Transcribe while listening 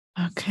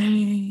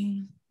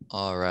Okay.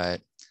 All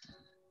right.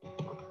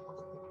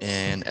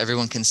 And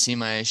everyone can see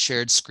my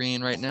shared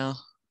screen right now?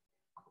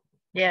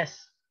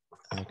 Yes.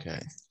 Okay,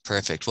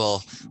 perfect.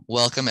 Well,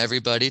 welcome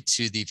everybody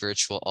to the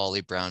virtual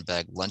OLLI brown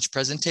bag lunch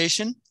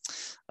presentation.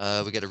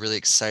 We got a really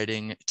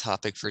exciting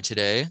topic for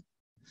today.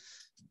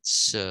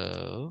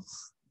 So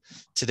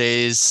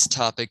today's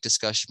topic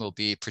discussion will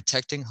be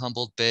protecting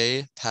Humboldt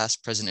Bay,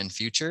 past, present, and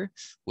future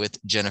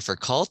with Jennifer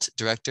Kalt,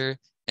 director,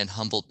 and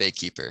Humboldt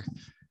Baykeeper.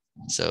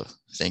 So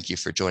thank you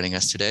for joining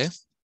us today.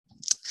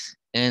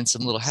 And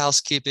some little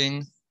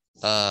housekeeping.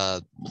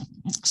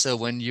 So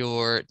when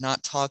you're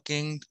not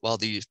talking while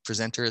the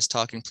presenter is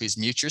talking, please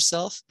mute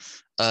yourself.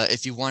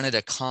 If you wanted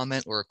a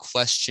comment or a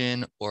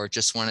question or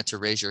just wanted to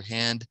raise your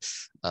hand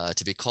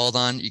to be called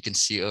on, you can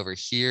see over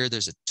here,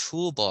 there's a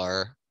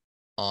toolbar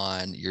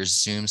on your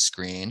Zoom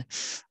screen.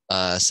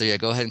 So yeah,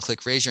 go ahead and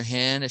click raise your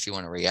hand if you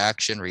want a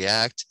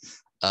react.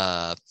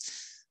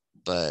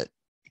 But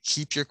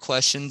keep your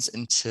questions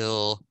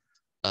until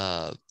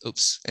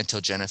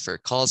Jennifer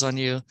calls on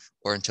you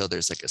or until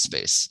there's like a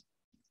space.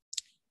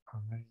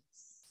 All right.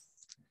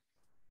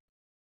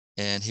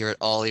 And here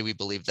at OLLI, we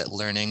believe that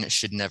learning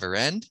should never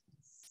end.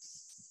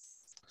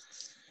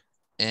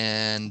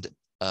 And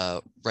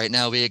right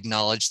now we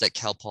acknowledge that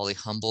Cal Poly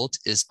Humboldt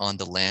is on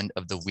the land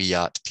of the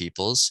Wiyot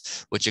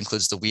peoples, which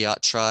includes the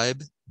Wiyot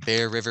tribe,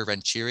 Bear River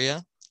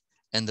Rancheria,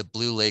 and the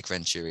Blue Lake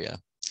Rancheria.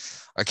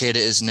 Arcata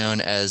is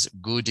known as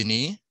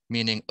Gudini,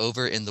 meaning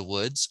over in the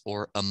woods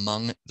or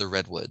among the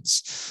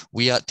redwoods.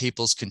 Wiyot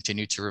peoples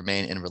continue to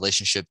remain in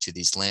relationship to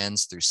these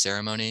lands through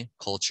ceremony,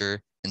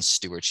 culture, and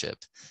stewardship.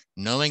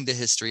 Knowing the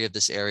history of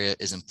this area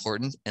is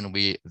important, and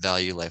we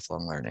value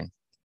lifelong learning.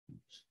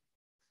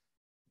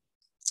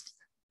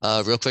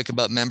 Real quick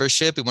about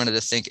membership, we wanted to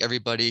thank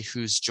everybody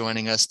who's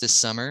joining us this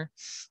summer.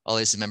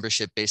 OLLI is a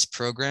membership-based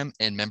program,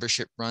 and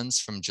membership runs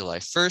from July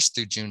 1st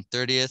through June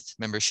 30th.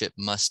 Membership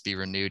must be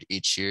renewed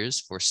each year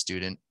for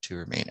student to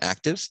remain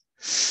active.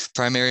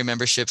 Primary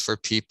membership for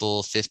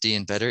people 50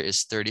 and better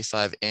is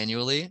 $35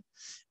 annually.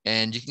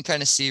 And you can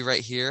kind of see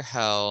right here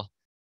how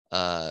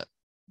the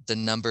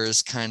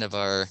numbers kind of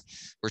we're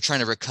trying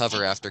to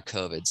recover after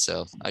COVID.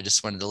 So I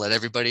just wanted to let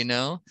everybody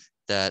know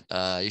that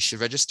you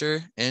should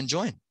register and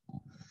join.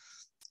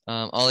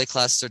 OLLI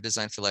classes are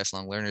designed for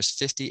lifelong learners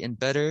 50 and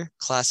better.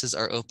 Classes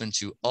are open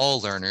to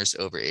all learners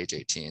over age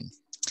 18.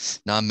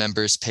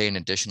 Non-members pay an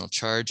additional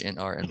charge and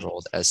are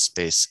enrolled as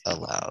space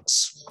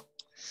allows.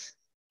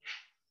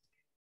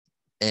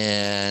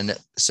 And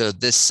so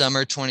this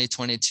summer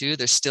 2022,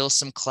 there's still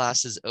some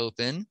classes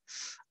open.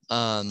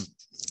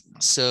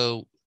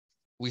 So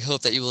we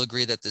hope that you will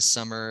agree that this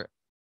summer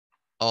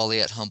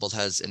OLLI at Humboldt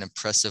has an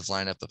impressive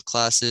lineup of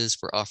classes.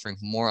 We're offering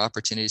more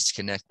opportunities to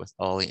connect with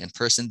OLLI in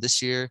person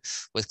this year,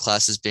 with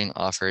classes being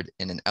offered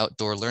in an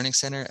outdoor learning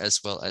center as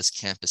well as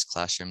campus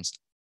classrooms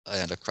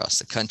and across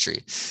the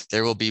country.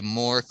 There will be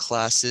more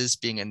classes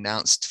being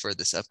announced for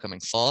this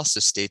upcoming fall, so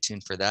stay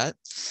tuned for that.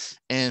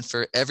 And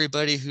for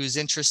everybody who's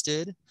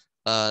interested,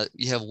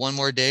 you have one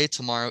more day.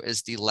 Tomorrow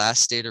is the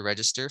last day to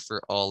register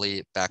for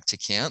OLLI Back to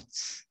Camp.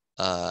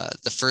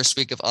 The first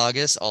week of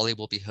August, OLLI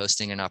will be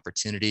hosting an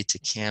opportunity to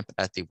camp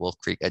at the Wolf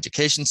Creek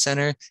Education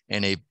Center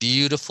in a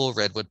beautiful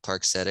Redwood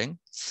Park setting.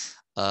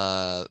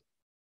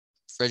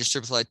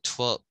 Register by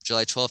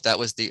July 12th. That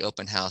was the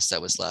open house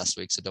that was last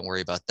week, so don't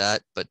worry about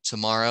that. But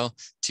tomorrow,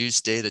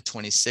 Tuesday, the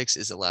 26th,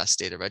 is the last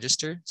day to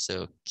register,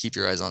 so keep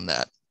your eyes on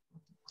that.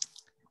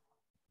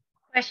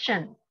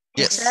 Question.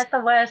 Yes. Is that the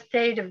last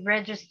day to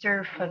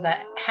register for the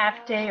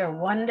half-day or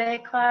one-day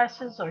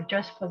classes, or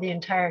just for the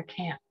entire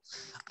camp?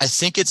 I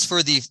think it's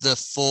for the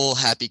full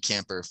Happy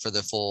Camper for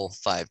the full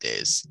 5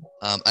 days.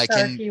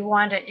 If you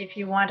want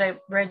to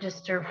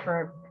register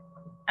for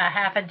a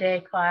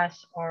half-a-day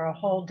class or a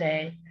whole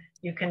day,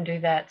 you can do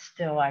that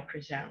still, I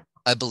presume.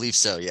 I believe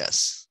so,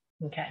 yes.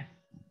 Okay.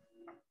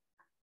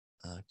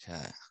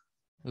 Okay.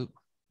 Oop.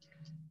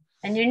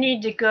 And you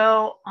need to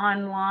go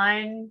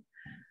online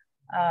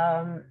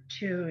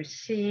to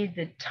see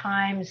the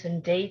times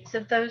and dates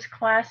of those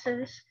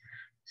classes.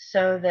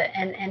 So that,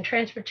 and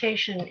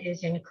transportation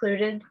is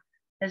included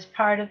as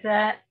part of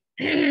that.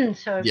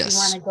 So if you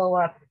want to go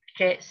up,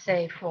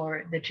 say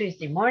for the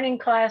Tuesday morning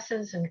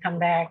classes and come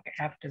back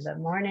after the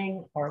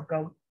morning, or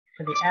go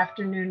for the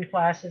afternoon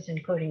classes,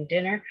 including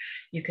dinner,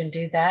 you can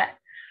do that.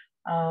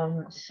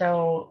 But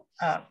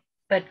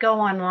go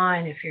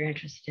online if you're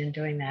interested in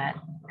doing that.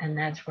 And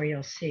that's where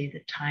you'll see the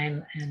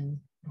time and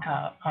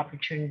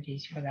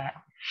opportunities for that.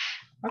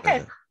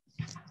 Okay.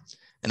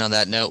 And on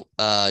that note,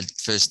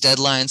 there's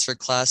deadlines for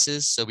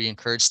classes. So we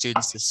encourage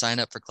students to sign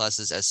up for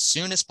classes as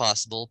soon as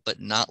possible,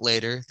 but not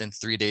later than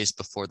 3 days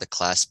before the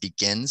class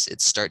begins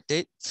its start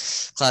date.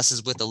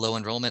 Classes with a low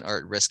enrollment are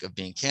at risk of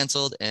being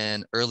canceled,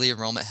 and early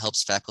enrollment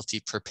helps faculty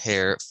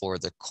prepare for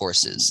the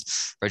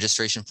courses.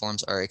 Registration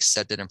forms are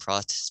accepted and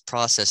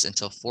processed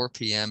until 4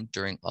 p.m.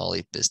 during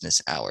OLLI business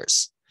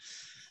hours.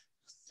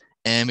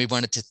 And we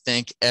wanted to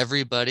thank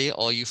everybody,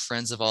 all you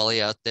friends of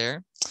OLLI out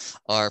there.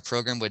 Our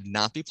program would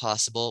not be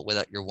possible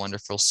without your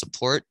wonderful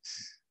support.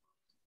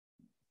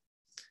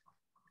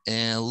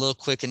 And a little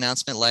quick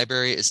announcement,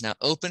 library is now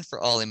open for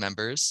OLLI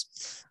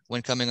members.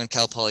 When coming on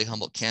Cal Poly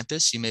Humboldt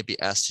campus, you may be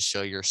asked to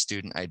show your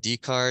student ID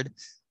card.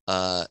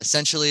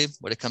 Essentially,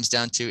 what it comes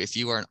down to, if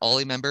you are an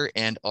OLLI member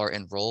and are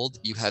enrolled,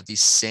 you have the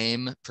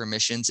same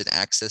permissions and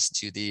access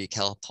to the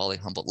Cal Poly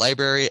Humboldt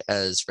library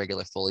as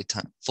regular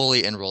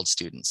fully enrolled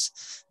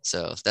students.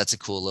 So that's a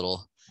cool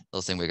little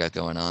thing we got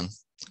going on.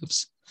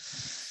 Oops.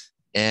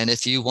 And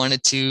if you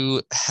wanted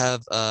to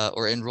have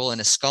or enroll in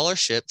a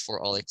scholarship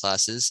for OLLI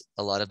classes,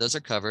 a lot of those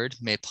are covered,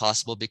 made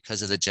possible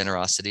because of the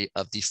generosity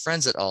of the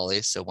friends at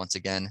OLLI. So once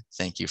again,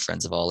 thank you,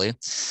 friends of OLLI.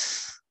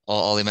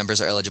 All OLLI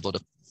members are eligible to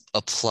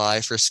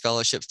apply for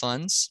scholarship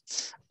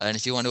funds. And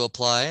if you want to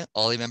apply,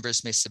 OLLI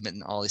members may submit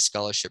an OLLI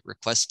scholarship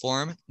request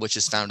form, which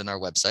is found on our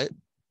website.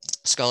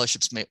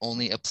 Scholarships may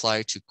only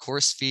apply to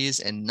course fees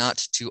and not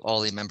to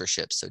OLLI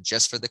membership, so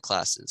just for the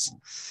classes.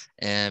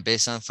 And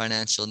based on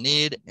financial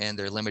need, and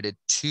they're limited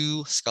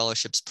to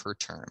scholarships per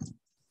term.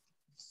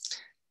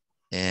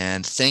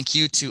 And thank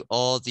you to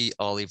all the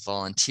OLLI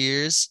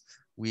volunteers.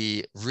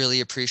 We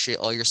really appreciate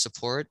all your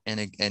support,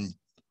 and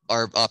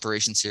our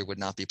operations here would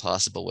not be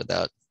possible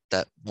without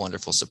that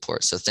wonderful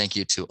support. So thank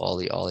you to all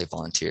the OLLI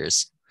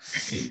volunteers.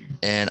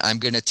 And I'm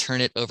going to turn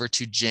it over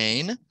to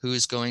Jane, who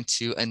is going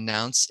to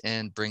announce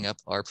and bring up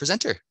our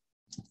presenter.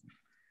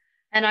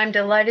 And I'm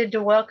delighted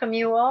to welcome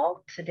you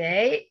all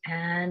today.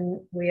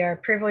 And we are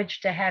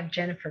privileged to have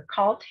Jennifer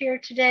Kalt here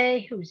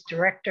today, who's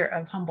director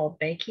of Humboldt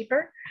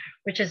Baykeeper,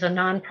 which is a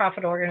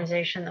nonprofit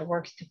organization that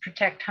works to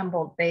protect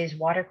Humboldt Bay's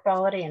water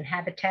quality and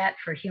habitat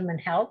for human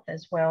health,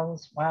 as well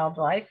as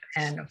wildlife,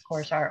 and of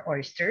course, our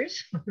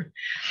oysters.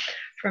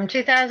 From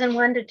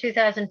 2001 to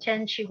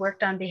 2010, she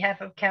worked on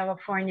behalf of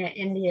California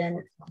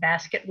Indian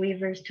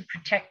Basketweavers to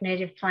protect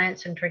native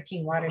plants and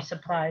drinking water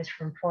supplies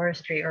from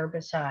forestry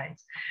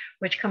herbicides,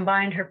 which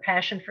combined her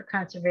passion for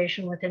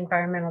conservation with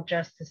environmental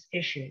justice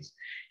issues.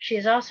 She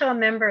is also a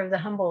member of the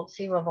Humboldt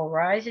Sea Level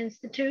Rise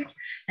Institute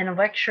and a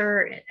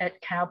lecturer at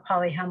Cal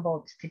Poly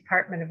Humboldt's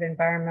Department of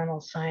Environmental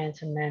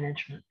Science and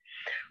Management.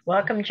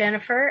 Welcome,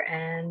 Jennifer,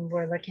 and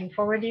we're looking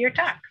forward to your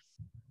talk.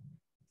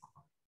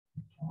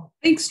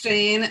 Thanks,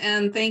 Jane,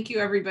 and thank you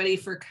everybody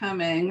for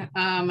coming.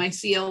 I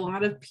see a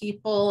lot of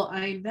people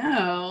I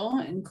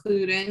know,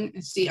 including, I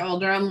see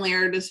Aldron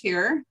Laird is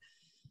here,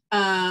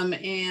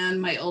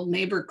 and my old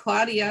neighbor,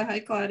 Claudia. Hi,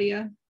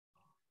 Claudia.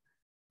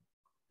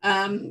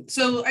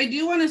 So I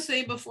do want to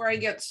say before I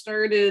get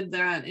started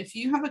that if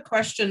you have a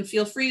question,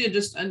 feel free to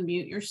just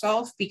unmute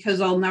yourself, because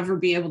I'll never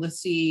be able to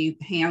see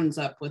hands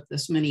up with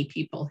this many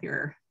people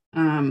here.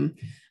 I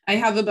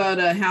have about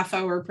a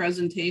half-hour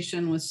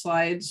presentation with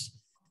slides,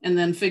 and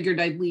then figured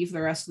I'd leave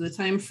the rest of the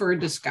time for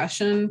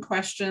discussion,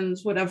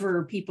 questions,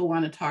 whatever people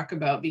want to talk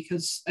about,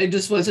 because I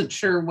just wasn't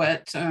sure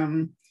what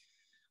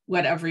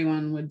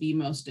everyone would be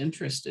most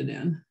interested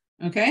in,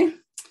 okay?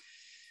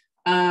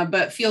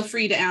 But feel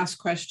free to ask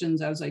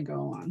questions as I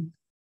go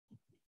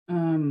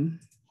on.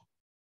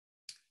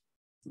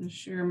 I'll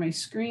share my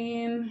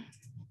screen.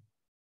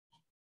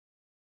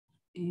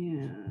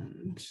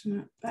 And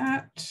not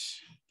that,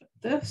 but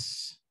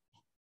this.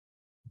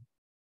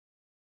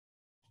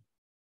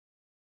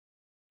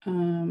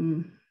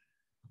 I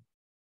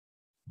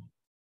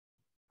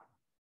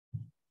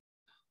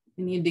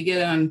need to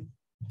get on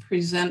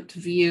present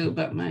view,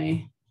 but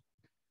my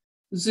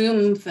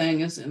Zoom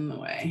thing is in the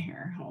way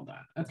here. Hold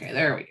on. Okay,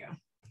 there we go.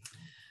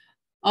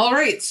 All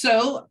right,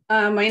 so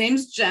my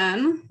name's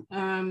Jen.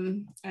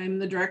 I'm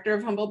the director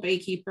of Humboldt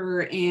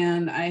Baykeeper,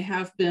 and I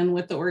have been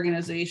with the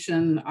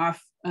organization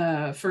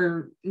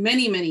for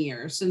many, many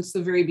years, since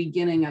the very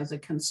beginning as a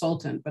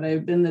consultant, but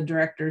I've been the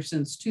director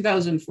since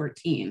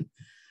 2014.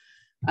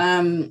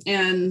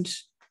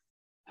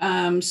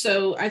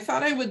 So I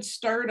thought I would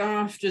start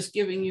off just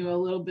giving you a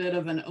little bit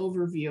of an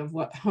overview of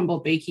what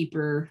Humboldt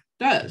Baykeeper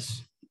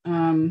does.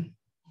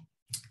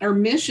 Our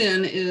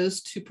mission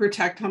is to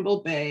protect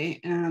Humboldt Bay,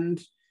 and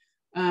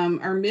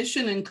our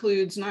mission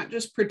includes not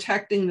just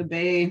protecting the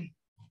bay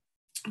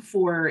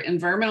for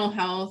environmental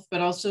health,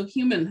 but also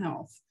human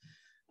health,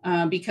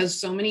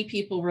 because so many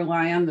people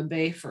rely on the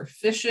bay for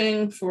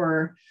fishing,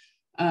 for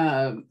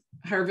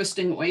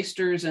harvesting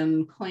oysters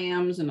and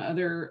clams and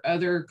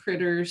other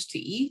critters to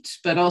eat,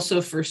 but also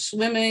for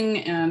swimming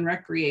and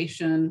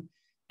recreation.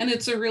 And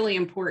it's a really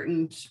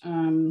important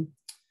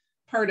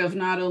part of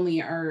not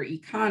only our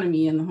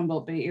economy in the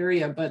Humboldt Bay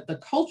area, but the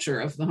culture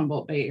of the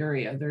Humboldt Bay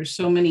area. There's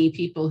so many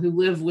people who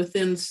live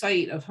within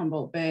sight of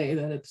Humboldt Bay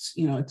that it's,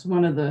 you know, it's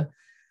one of the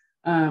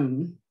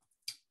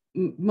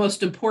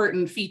most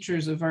important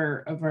features of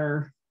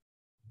our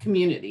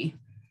community.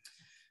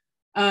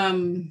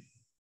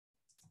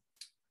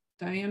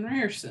 Diane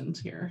Ryerson's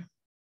here.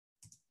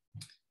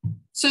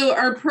 So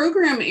our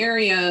program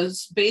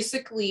areas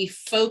basically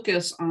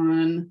focus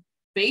on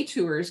bay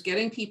tours,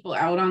 getting people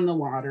out on the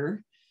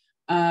water,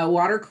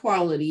 water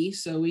quality.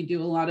 So we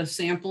do a lot of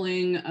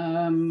sampling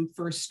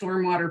for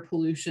stormwater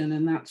pollution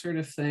and that sort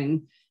of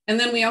thing. And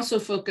then we also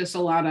focus a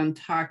lot on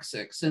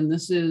toxics. And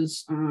this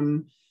is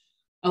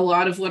a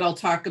lot of what I'll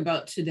talk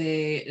about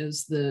today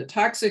is the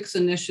Toxics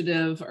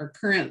Initiative, our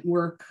current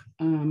work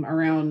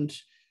around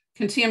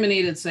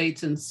contaminated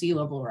sites and sea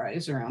level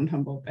rise around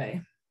Humboldt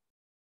Bay.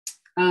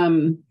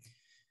 I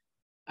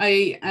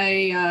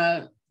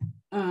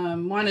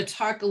want to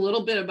talk a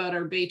little bit about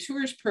our Bay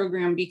Tours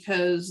program,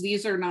 because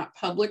these are not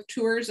public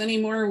tours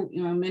anymore.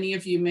 Many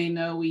of you may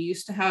know we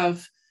used to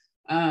have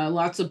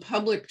lots of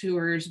public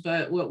tours,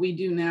 but what we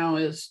do now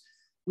is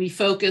we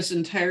focus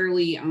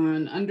entirely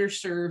on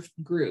underserved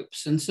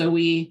groups. And so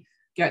we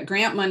get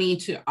grant money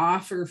to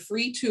offer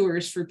free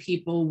tours for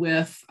people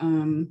with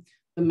the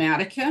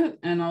Maticat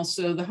and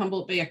also the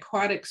Humboldt Bay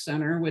Aquatic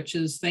Center, which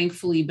is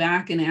thankfully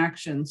back in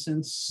action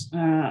since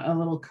a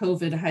little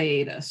COVID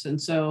hiatus.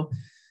 And so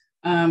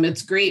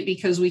it's great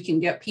because we can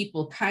get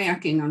people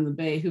kayaking on the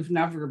bay who've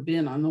never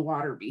been on the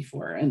water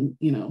before. And,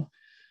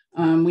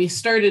 we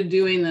started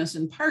doing this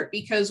in part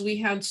because we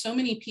had so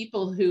many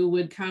people who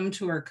would come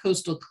to our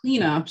coastal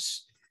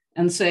cleanups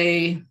and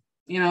say,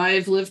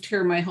 I've lived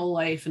here my whole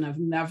life and I've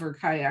never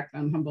kayaked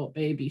on Humboldt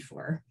Bay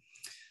before.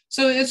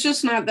 So it's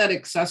just not that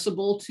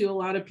accessible to a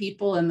lot of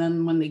people. And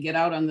then when they get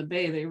out on the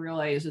bay, they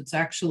realize it's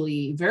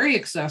actually very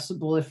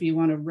accessible. If you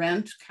want to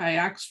rent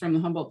kayaks from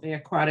the Humboldt Bay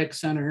Aquatic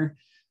Center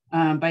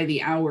by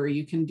the hour,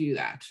 you can do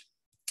that.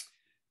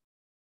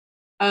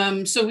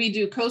 So we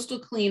do coastal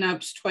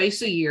cleanups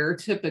twice a year,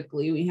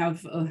 typically. We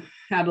have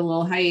had a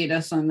little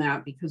hiatus on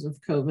that because of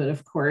COVID,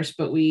 of course,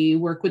 but we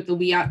work with the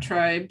Wiyot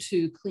tribe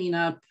to clean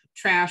up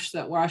trash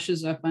that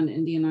washes up on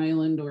Indian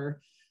Island,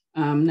 or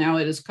now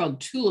it is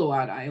called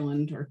Tulawat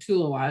Island or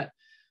Tulawat.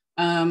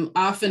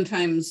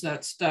 Oftentimes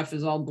that stuff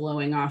is all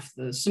blowing off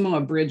the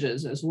Samoa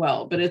bridges as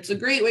well, but it's a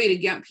great way to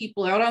get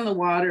people out on the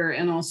water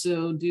and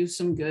also do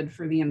some good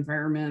for the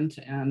environment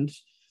and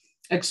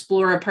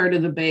explore a part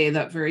of the bay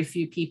that very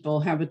few people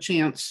have a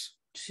chance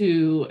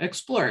to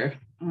explore.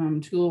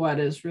 Tulawat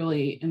is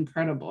really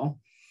incredible.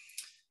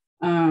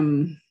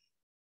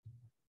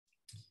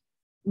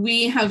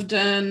 We have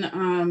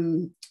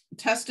done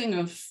testing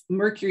of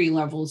mercury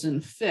levels in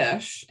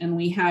fish, and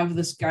we have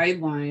this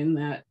guideline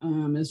that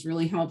is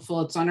really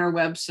helpful. It's on our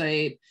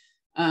website.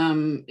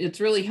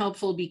 It's really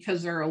helpful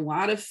because there are a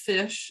lot of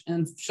fish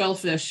and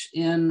shellfish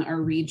in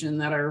our region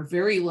that are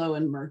very low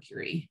in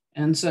mercury.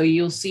 And so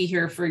you'll see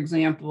here, for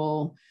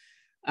example,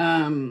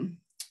 Chinook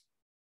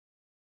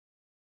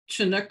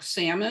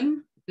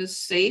salmon is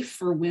safe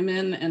for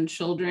women and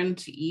children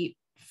to eat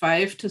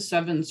 5 to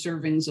 7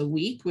 servings a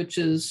week, which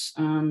is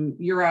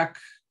UROC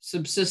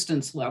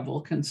subsistence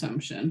level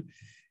consumption.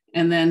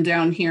 And then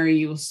down here,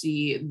 you'll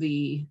see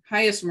the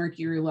highest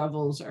mercury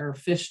levels are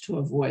fish to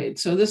avoid.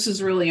 So this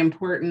is really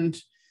important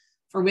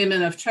for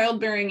women of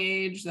childbearing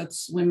age,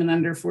 that's women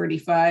under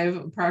 45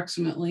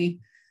 approximately,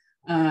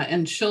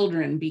 and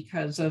children,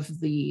 because of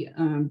the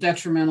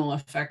detrimental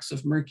effects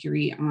of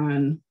mercury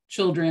on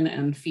children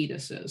and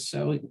fetuses.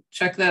 So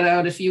check that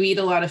out. If you eat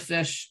a lot of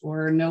fish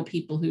or know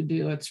people who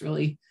do, it's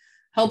really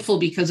helpful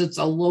because it's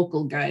a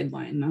local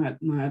guideline,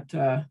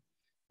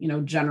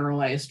 not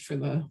generalized for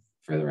the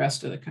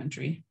rest of the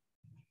country.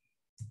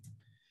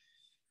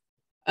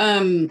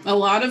 A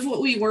lot of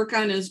what we work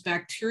on is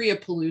bacteria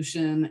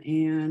pollution,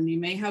 and you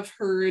may have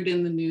heard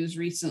in the news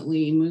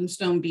recently,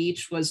 Moonstone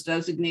Beach was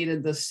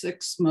designated the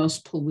 6th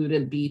most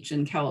polluted beach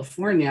in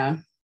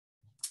California.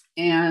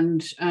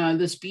 And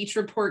this beach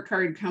report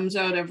card comes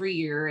out every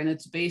year, and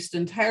it's based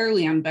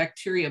entirely on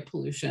bacteria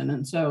pollution.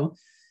 And so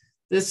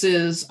this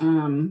is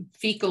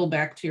fecal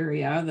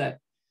bacteria that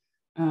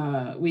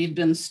we've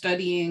been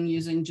studying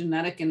using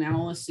genetic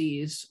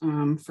analyses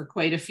for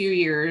quite a few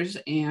years.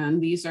 And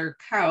these are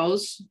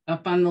cows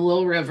up on the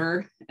Little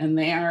River, and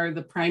they are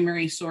the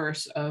primary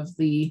source of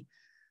the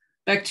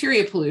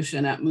bacteria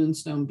pollution at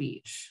Moonstone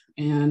Beach.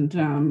 And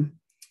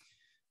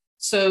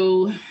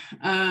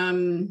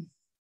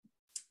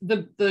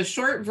the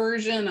short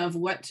version of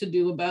what to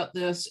do about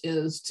this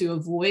is to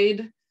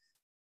avoid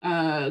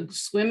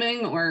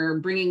swimming or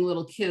bringing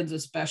little kids,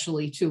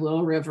 especially to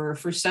Little River,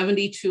 for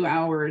 72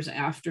 hours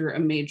after a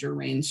major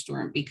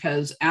rainstorm,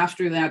 because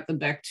after that, the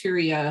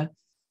bacteria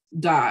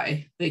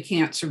die. They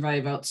can't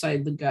survive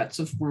outside the guts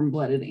of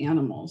warm-blooded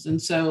animals. And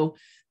so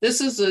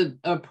this is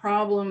a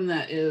problem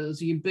that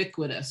is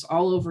ubiquitous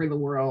all over the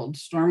world.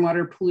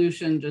 Stormwater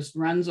pollution just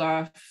runs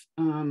off,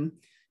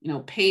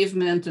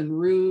 pavement and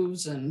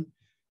roofs and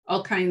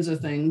all kinds of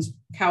things,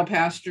 cow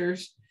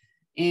pastures,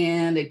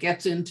 and it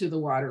gets into the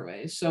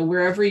waterways. So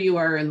wherever you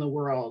are in the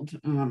world,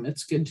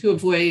 it's good to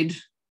avoid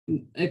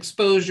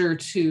exposure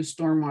to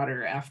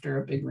stormwater after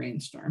a big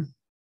rainstorm.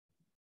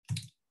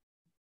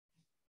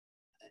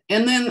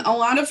 And then a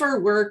lot of our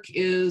work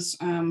is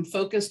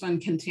focused on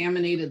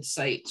contaminated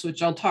sites,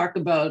 which I'll talk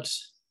about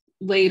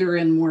later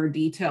in more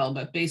detail,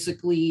 but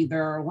basically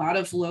there are a lot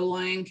of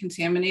low-lying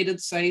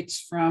contaminated sites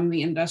from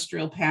the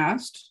industrial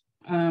past.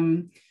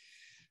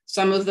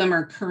 Some of them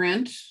are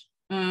current,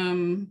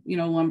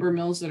 lumber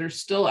mills that are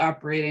still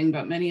operating,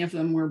 but many of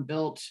them were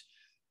built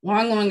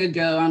long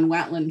ago on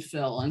wetland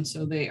fill. And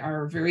so they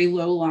are very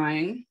low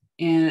lying.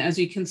 And as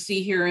you can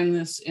see here in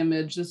this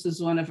image, this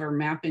is one of our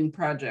mapping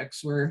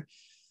projects where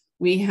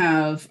We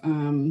have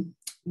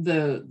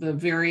the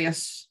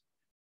various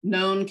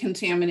known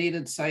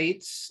contaminated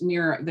sites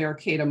near the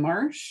Arcata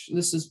Marsh.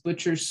 This is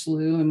Butcher's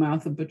Slough, the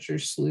mouth of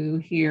Butcher's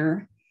Slough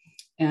here.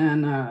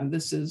 And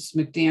this is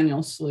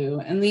McDaniel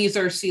Slough. And these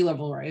are sea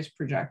level rise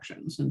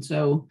projections. And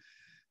so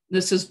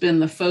this has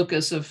been the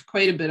focus of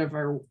quite a bit of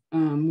our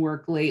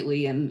work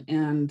lately.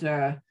 And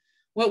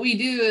what we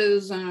do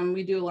is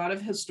we do a lot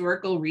of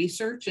historical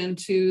research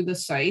into the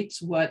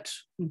sites, what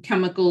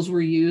chemicals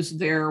were used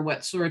there,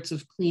 what sorts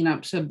of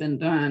cleanups have been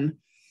done.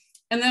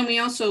 And then we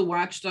also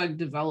watchdog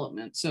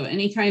development. So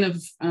any kind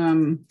of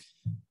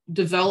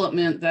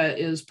development that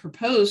is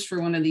proposed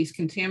for one of these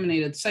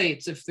contaminated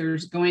sites, if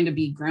there's going to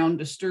be ground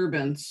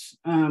disturbance,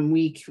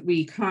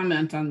 we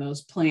comment on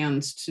those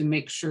plans to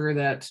make sure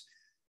that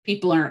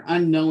people aren't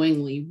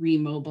unknowingly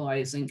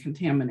remobilizing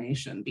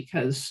contamination,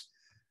 because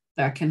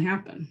that can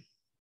happen.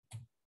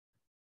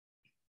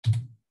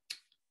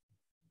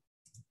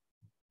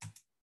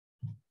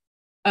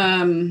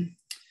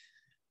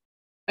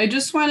 I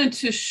just wanted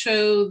to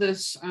show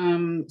this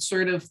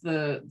sort of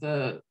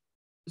the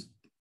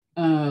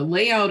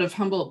layout of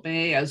Humboldt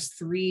Bay as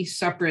 3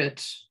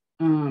 separate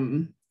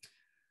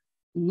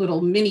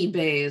little mini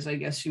bays, I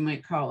guess you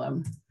might call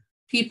them.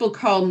 People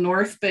call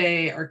North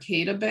Bay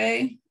Arcata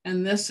Bay,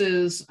 and this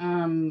is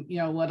you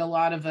know, what a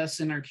lot of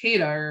us in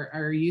Arcata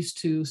are used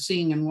to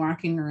seeing and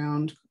walking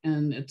around,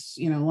 and it's,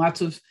 you know,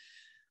 lots of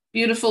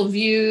beautiful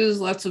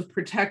views, lots of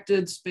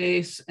protected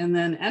space. And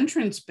then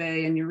Entrance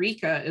Bay in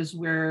Eureka is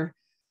where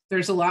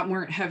there's a lot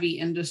more heavy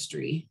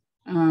industry.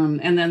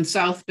 And then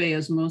South Bay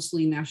is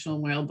mostly National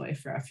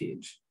Wildlife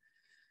Refuge.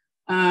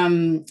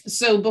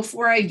 So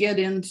before I get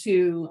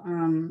into,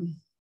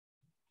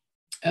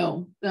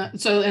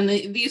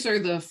 these are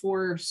the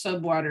 4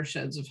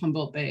 subwatersheds of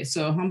Humboldt Bay.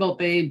 So Humboldt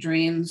Bay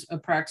drains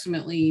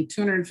approximately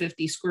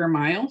 250 square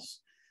miles.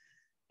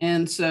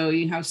 And so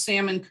you have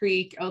Salmon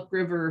Creek, Elk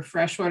River,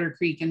 Freshwater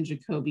Creek, and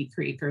Jacoby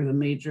Creek are the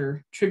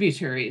major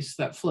tributaries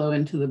that flow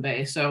into the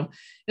bay. So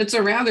it's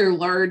a rather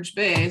large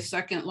bay,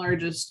 2nd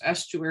largest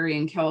estuary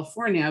in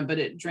California, but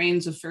it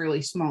drains a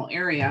fairly small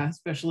area,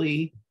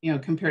 especially, you know,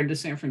 compared to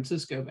San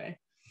Francisco Bay.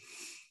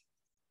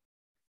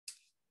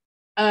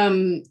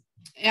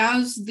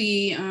 As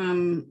the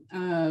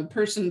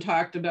person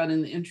talked about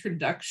in the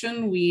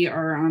introduction, we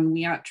are on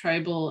Wiyot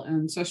tribal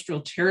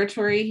ancestral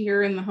territory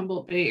here in the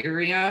Humboldt Bay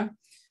area.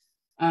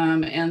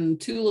 And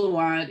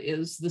Tuluwat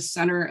is the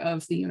center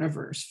of the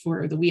universe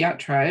for the Wiyot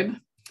tribe.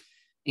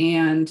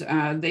 And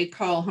they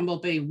call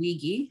Humboldt Bay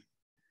Wigi.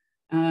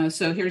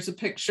 So here's a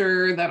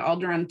picture that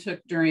Aldron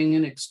took during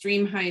an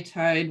extreme high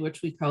tide,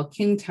 which we call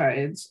king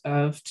tides,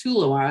 of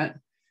Tuluwat.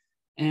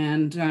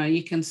 And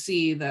you can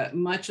see that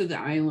much of the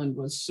island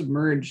was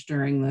submerged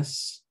during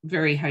this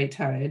very high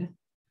tide.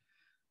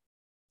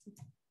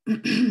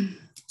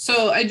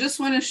 So I just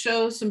want to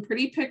show some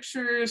pretty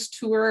pictures,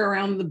 tour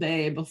around the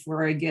bay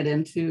before I get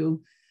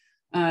into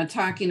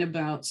talking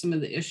about some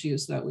of the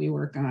issues that we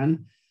work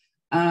on.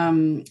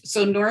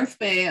 So North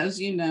Bay,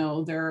 as you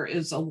know, there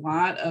is a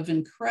lot of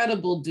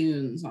incredible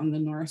dunes on the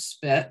North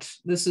Spit.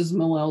 This is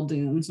Moelle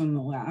Dunes on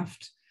the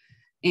left.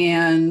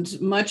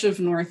 And much of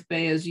North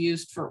Bay is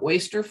used for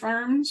oyster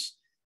farms,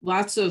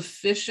 lots of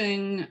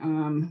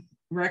fishing,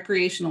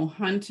 recreational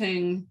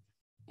hunting,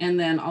 and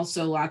then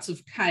also lots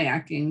of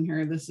kayaking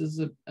here. This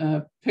is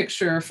a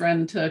picture a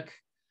friend took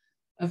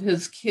of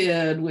his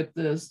kid with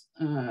this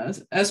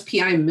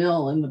SPI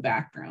mill in the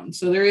background.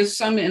 So there is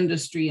some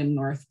industry in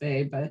North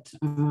Bay, but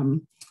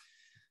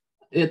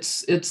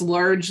it's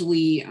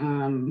largely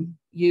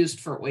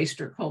used for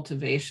oyster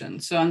cultivation.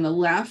 So on the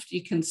left,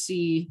 you can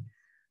see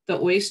the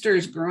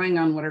oysters growing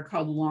on what are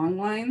called long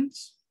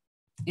lines.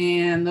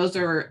 And those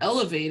are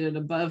elevated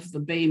above the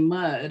bay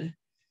mud.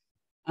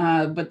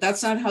 But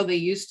that's not how they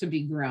used to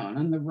be grown.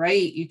 On the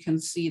right, you can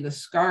see the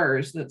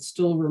scars that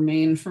still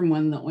remain from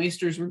when the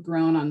oysters were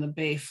grown on the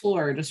bay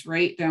floor, just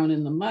right down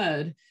in the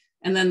mud.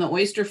 And then the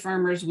oyster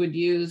farmers would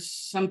use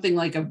something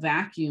like a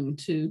vacuum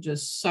to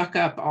just suck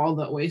up all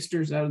the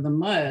oysters out of the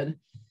mud.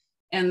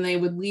 And they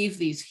would leave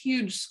these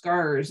huge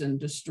scars and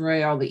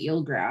destroy all the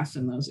eelgrass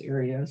in those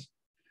areas.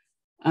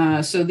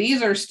 So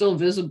these are still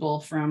visible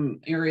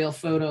from aerial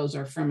photos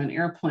or from an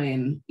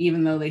airplane,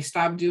 even though they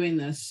stopped doing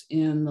this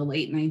in the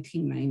late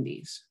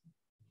 1990s.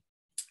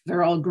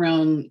 They're all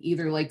grown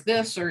either like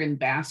this or in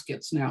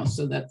baskets now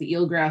so that the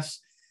eelgrass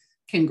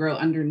can grow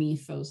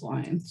underneath those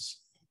lines.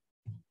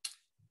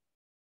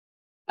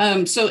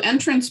 So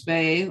Entrance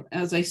Bay,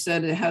 as I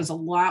said, it has a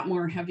lot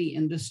more heavy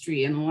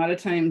industry. And a lot of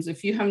times,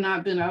 if you have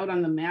not been out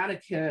on the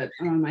Mattakit,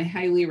 I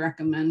highly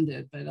recommend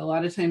it. But a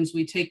lot of times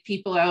we take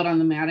people out on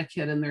the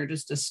Mattakit and they're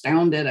just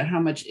astounded at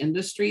how much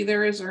industry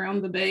there is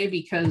around the bay,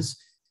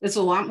 because it's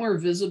a lot more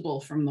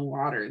visible from the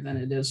water than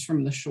it is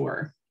from the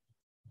shore.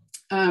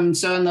 So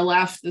on the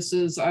left, this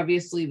is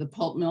obviously the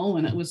pulp mill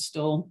when it was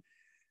still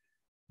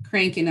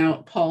cranking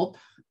out pulp.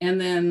 And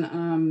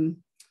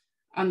then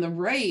On the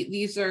right,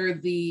 these are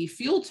the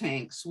fuel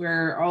tanks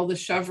where all the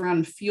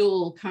Chevron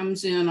fuel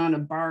comes in on a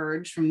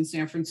barge from the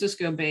San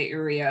Francisco Bay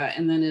Area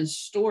and then is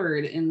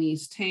stored in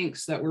these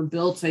tanks that were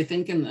built, I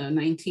think, in the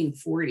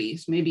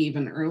 1940s, maybe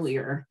even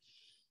earlier.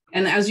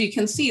 And as you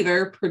can see,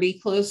 they're pretty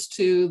close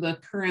to the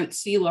current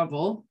sea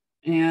level.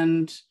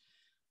 And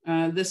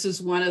this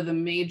is one of the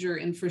major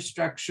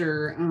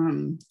infrastructure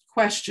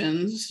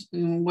questions.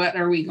 What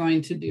are we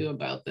going to do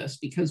about this?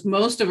 Because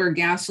most of our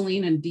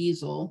gasoline and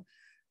diesel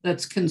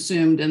that's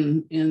consumed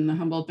in the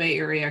Humboldt Bay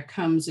area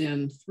comes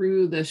in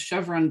through the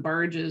Chevron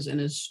barges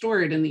and is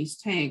stored in these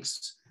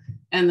tanks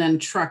and then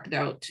trucked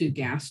out to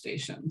gas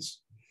stations.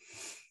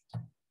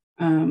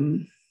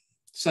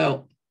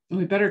 So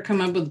we better come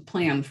up with a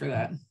plan for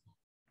that.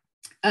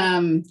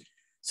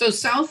 So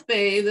South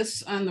Bay,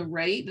 this on the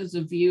right is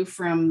a view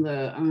from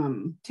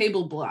the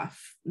Table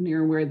Bluff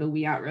near where the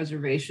Wiyot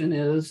Reservation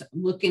is,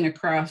 looking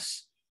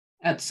across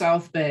at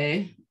South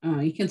Bay.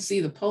 You can see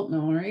the pulp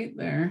mill right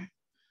there.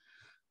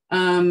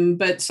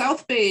 But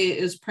South Bay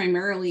is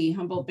primarily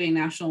Humboldt Bay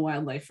National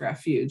Wildlife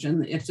Refuge,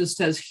 and it just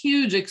has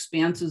huge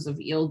expanses of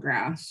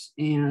eelgrass.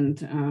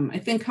 And I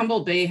think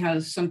Humboldt Bay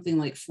has something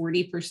like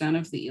 40%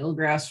 of the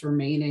eelgrass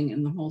remaining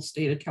in the whole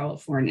state of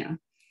California.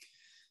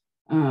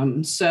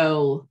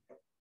 So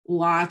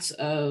lots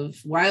of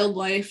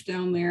wildlife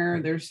down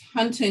there. There's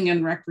hunting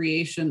and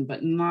recreation,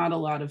 but not a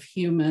lot of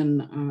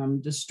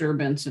human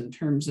disturbance in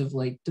terms of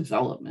like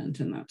development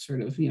and that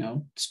sort of,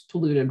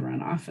 polluted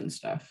runoff and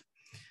stuff.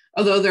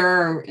 Although there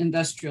are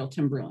industrial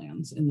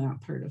timberlands in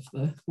that part of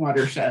the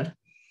watershed.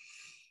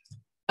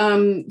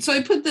 So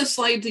I put this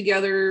slide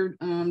together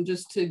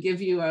just to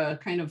give you a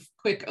kind of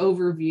quick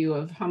overview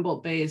of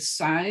Humboldt Bay's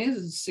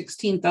size,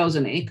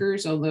 16,000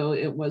 acres, although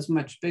it was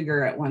much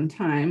bigger at one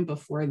time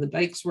before the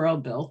dikes were all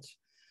built.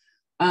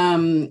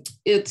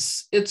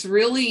 It's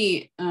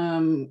really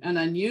an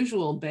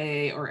unusual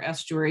bay or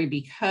estuary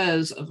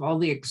because of all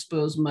the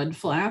exposed mud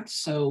flats.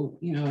 So,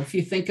 if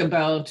you think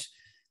about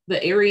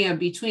the area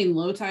between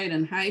low tide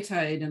and high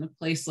tide in a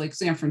place like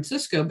San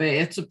Francisco Bay,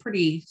 it's a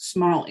pretty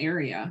small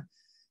area.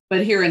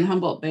 But here in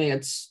Humboldt Bay,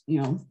 it's,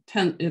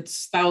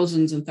 it's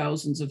thousands and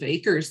thousands of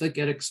acres that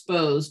get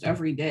exposed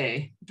every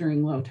day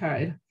during low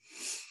tide.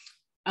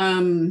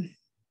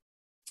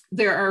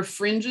 There are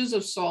fringes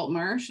of salt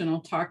marsh, and I'll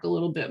talk a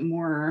little bit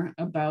more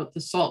about the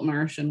salt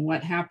marsh and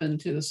what happened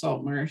to the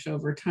salt marsh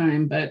over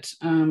time. But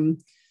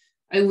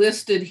I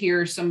listed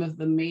here some of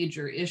the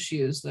major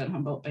issues that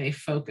Humboldt Bay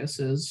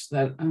focuses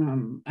that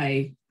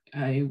I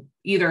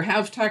either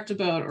have talked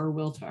about or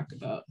will talk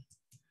about.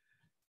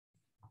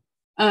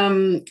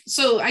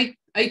 So I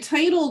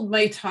titled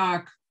my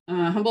talk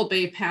Humboldt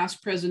Bay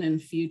Past, Present,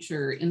 and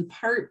Future, in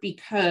part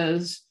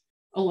because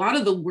a lot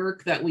of the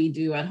work that we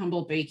do at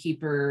Humboldt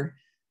Baykeeper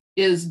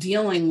is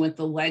dealing with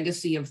the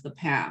legacy of the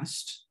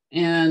past.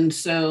 And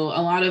so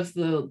a lot of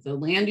the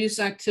land use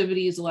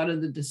activities, a lot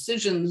of the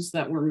decisions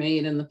that were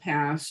made in the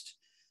past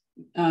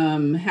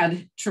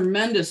had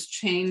tremendous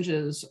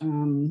changes,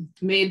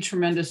 made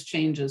tremendous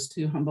changes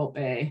to Humboldt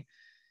Bay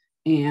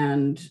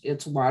and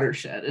its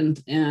watershed.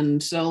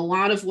 And so a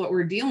lot of what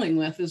we're dealing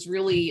with is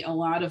really a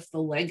lot of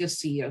the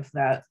legacy of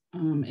that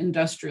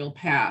industrial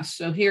past.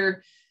 So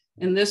here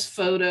in this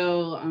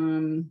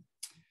photo,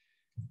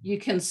 you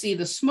can see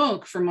the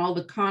smoke from all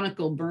the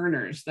conical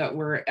burners that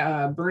were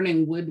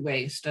burning wood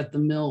waste at the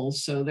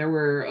mills. So there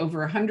were over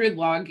 100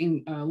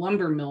 logging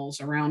lumber mills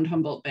around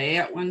Humboldt Bay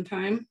at one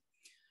time.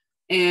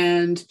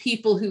 And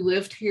people who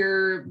lived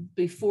here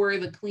before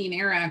the Clean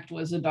Air Act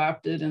was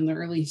adopted in the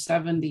early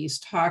 70s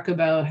talk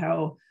about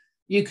how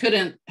you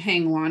couldn't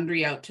hang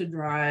laundry out to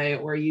dry,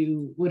 or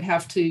you would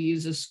have to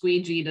use a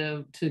squeegee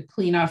to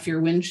clean off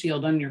your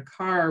windshield on your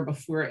car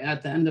before,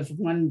 at the end of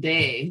one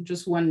day,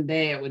 just one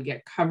day, it would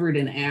get covered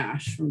in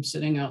ash from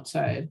sitting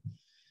outside.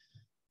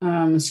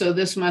 So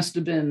this must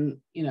have been,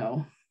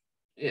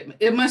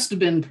 it must have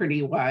been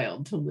pretty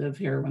wild to live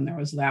here when there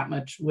was that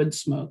much wood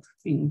smoke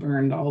being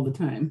burned all the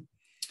time.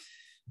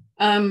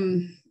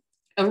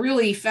 A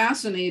really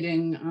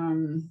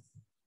fascinating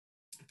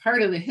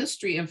part of the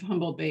history of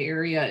Humboldt Bay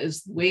area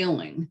is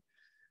whaling.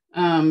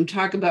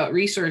 Talk about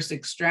resource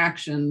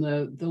extraction.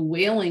 The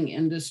whaling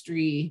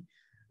industry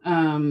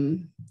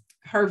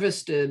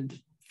harvested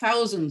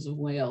thousands of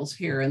whales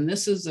here. And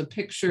this is a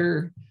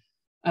picture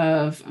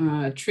of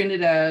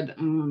Trinidad.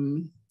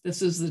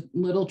 This is the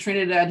little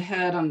Trinidad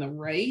head on the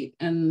right.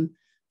 And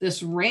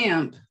this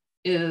ramp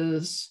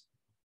is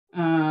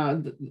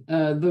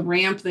the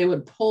ramp they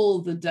would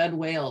pull the dead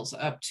whales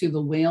up to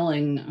the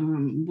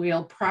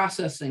whale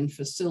processing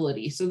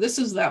facility. So this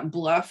is that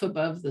bluff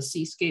above the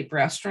Seascape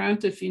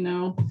restaurant. If you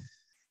know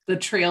the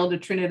trail to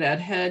Trinidad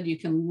Head, you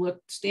can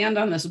stand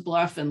on this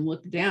bluff and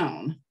look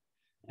down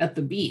at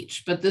the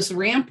beach. But this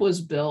ramp was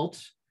built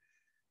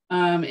in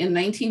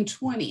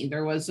 1920.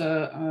 There was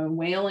a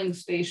whaling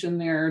station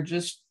there.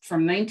 Just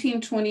from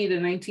 1920 to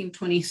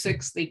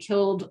 1926, they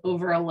killed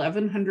over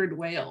 1,100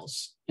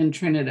 whales in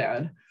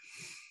Trinidad.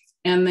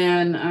 And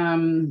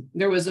then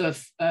there was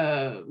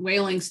a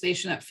whaling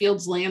station at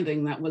Fields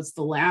Landing that was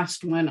the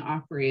last one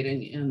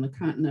operating in the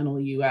continental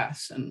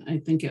US. And I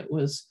think it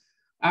was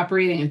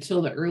operating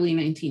until the early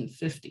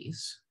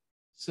 1950s.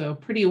 So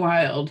pretty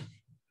wild.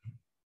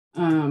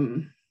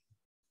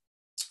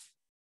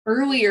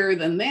 Earlier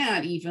than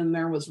that, even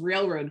there was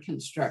railroad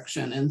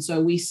construction. And so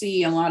we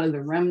see a lot of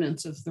the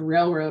remnants of the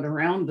railroad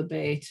around the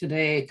bay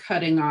today,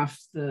 cutting off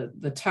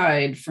the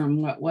tide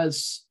from what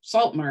was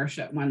salt marsh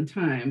at one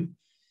time.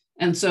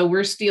 And so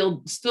we're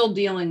still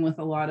dealing with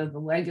a lot of the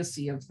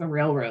legacy of the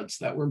railroads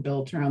that were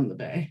built around the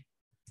bay.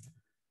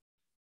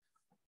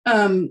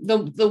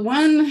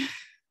 The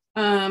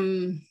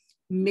one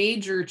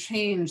major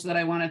change that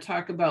I want to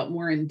talk about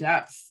more in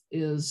depth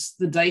is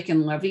the dike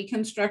and levee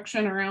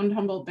construction around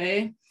Humboldt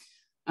Bay,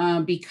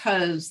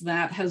 because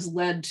that has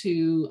led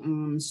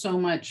to so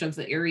much of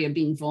the area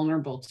being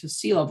vulnerable to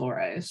sea level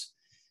rise.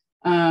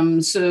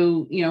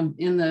 So, you know,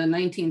 in the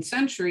 19th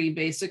century,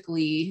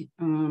 basically,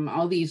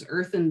 all these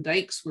earthen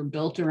dikes were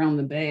built around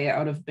the bay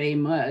out of bay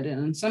mud.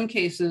 And in some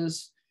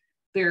cases,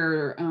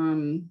 they're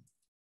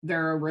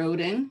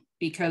eroding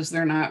because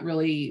they're not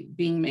really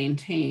being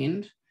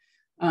maintained.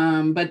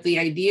 But the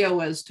idea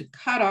was to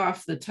cut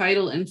off the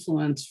tidal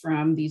influence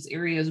from these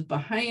areas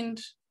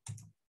behind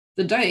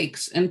the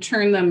dikes and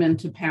turn them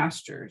into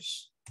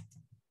pastures.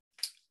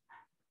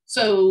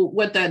 So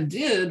what that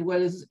did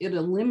was it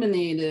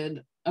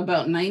eliminated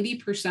about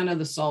 90% of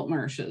the salt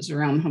marshes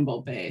around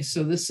Humboldt Bay.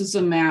 So this is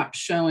a map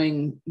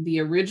showing the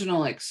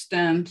original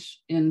extent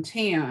in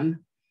tan.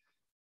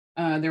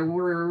 There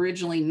were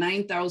originally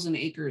 9,000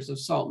 acres of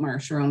salt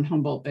marsh around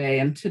Humboldt Bay,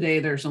 and today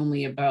there's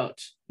only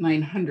about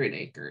 900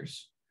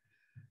 acres.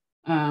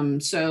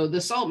 So the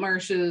salt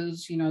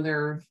marshes, you know,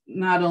 they're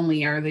not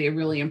only are they a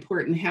really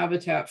important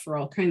habitat for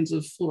all kinds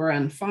of flora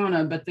and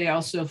fauna, but they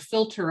also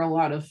filter a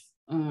lot of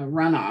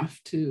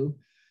runoff to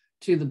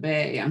the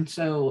bay. And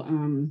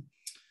so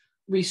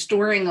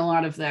restoring a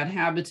lot of that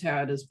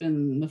habitat has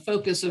been the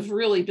focus of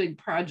really big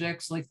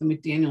projects like the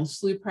McDaniel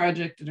Slough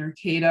project in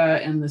Arcata,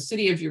 and the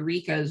city of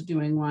Eureka is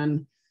doing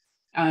one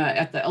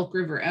at the Elk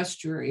River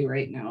Estuary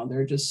right now.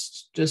 They're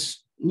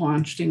just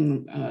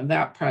launching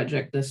that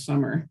project this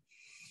summer.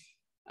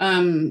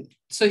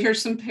 So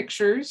here's some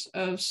pictures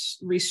of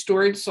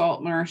restored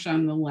salt marsh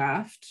on the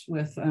left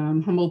with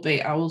Humboldt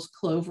Bay owl's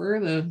clover,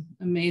 the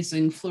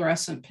amazing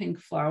fluorescent pink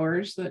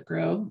flowers that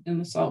grow in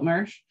the salt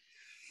marsh.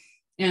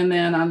 And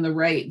then on the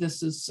right,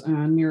 this is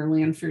near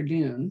Lanfear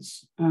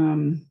Dunes.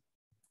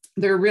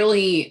 They're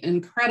really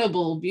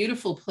incredible,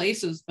 beautiful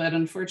places, but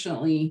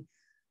unfortunately,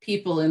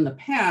 people in the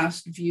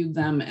past viewed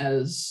them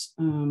as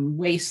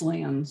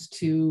wastelands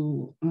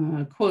to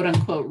quote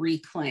unquote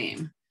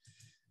reclaim.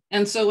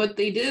 And so what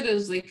they did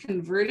is they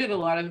converted a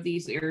lot of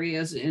these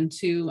areas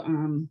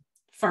into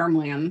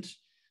farmland.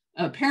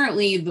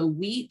 Apparently the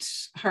wheat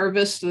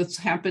harvest that's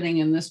happening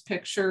in this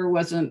picture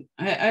wasn't,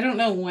 I don't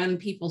know when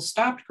people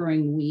stopped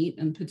growing wheat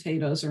and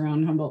potatoes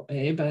around Humboldt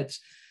Bay, but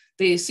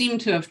they seem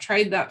to have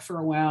tried that for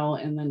a while,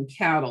 and then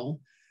cattle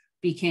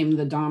became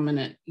the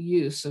dominant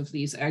use of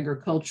these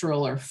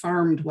agricultural or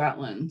farmed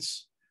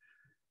wetlands.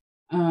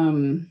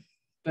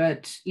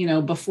 But, you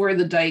know, before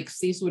the dikes,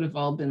 these would have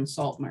all been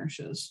salt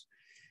marshes.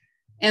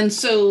 And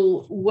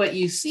so what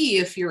you see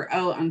if you're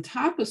out on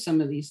top of some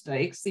of these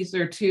dikes, these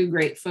are two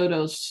great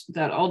photos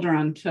that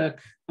Alderon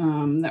took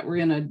that were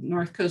in a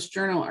North Coast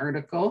Journal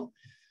article.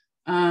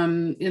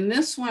 In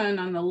this one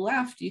on the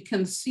left, you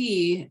can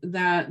see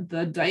that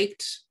the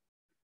diked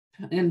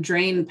and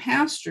drained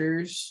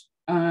pastures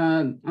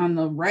on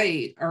the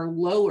right are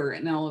lower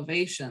in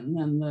elevation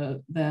than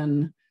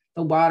the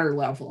water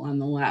level on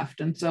the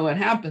left. And so what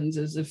happens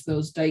is if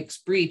those dikes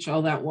breach,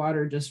 all that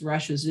water just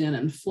rushes in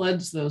and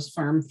floods those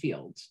farm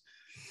fields.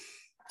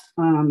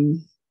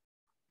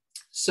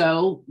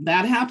 So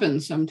that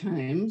happens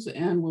sometimes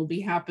and will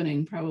be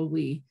happening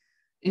probably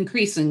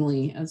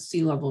increasingly as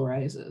sea level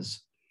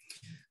rises.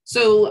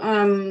 So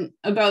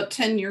about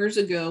 10 years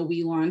ago,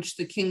 we launched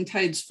the King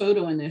Tides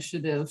Photo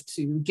Initiative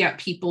to get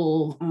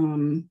people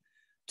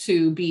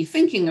to be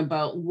thinking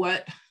about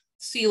what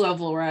sea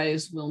level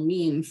rise will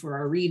mean for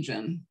our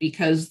region,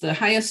 because the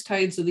highest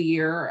tides of the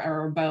year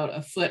are about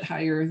a foot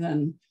higher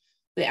than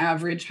the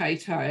average high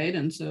tide.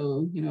 And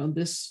so, you know,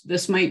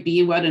 this might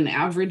be what an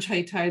average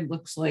high tide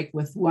looks like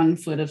with 1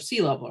 foot of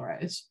sea level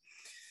rise.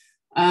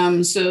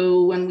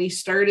 So when we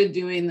started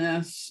doing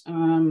this,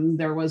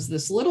 there was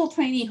this little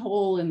tiny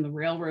hole in the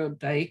railroad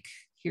dike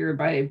here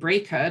by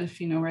Braycut.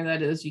 If you know where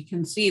that is, you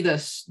can see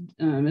this.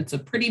 It's a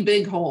pretty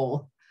big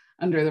hole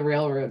under the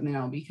railroad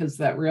now because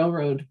that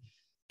railroad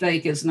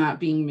dike is not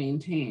being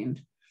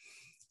maintained.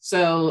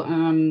 So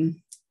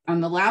on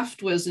the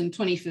left was in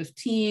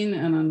 2015,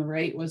 and on the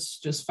right was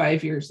just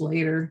 5 years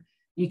later.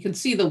 You can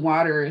see the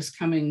water is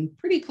coming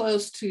pretty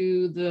close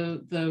to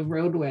the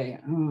roadway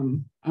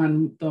on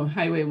the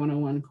Highway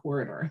 101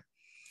 corridor.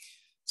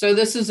 So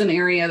this is an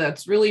area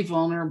that's really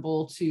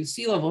vulnerable to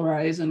sea level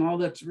rise, and all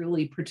that's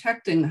really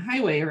protecting the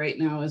highway right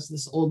now is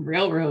this old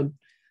railroad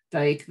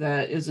dike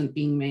that isn't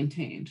being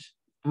maintained.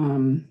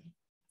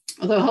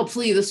 although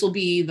hopefully this will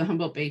be the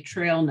Humboldt Bay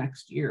Trail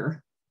next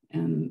year,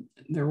 and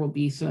there will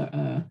be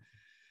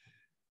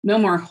no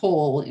more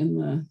hole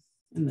in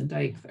the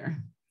dike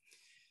there.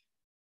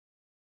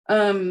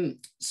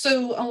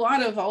 So a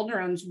lot of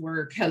Alderon's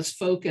work has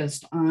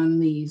focused on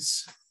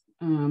these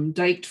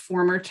diked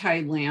former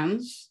tide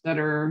lands that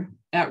are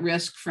at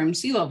risk from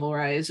sea level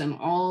rise, and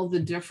all the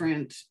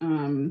different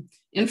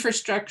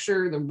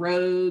infrastructure, the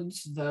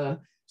roads, the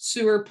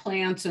sewer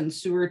plants and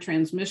sewer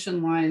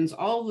transmission lines,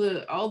 all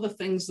the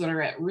things that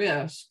are at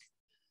risk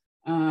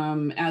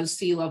as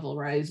sea level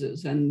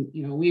rises. And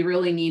we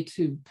really need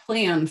to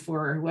plan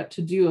for what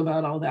to do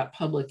about all that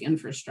public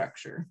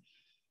infrastructure.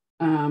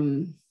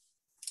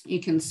 You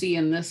can see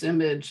in this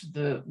image,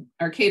 the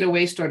Arcata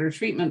wastewater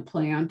treatment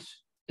plant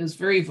is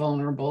very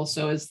vulnerable.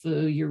 So is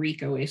the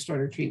Eureka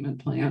wastewater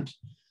treatment plant.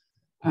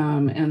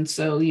 And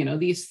so,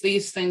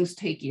 these things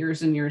take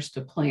years and years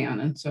to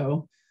plan. And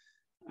so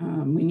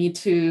we need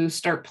to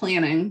start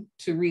planning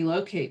to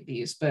relocate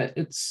these, but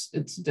it's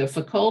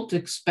difficult,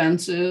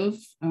 expensive,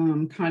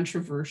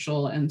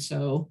 controversial. And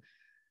so,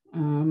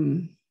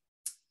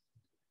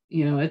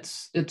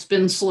 it's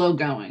been slow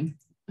going.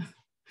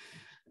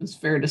 It's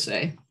fair to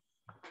say.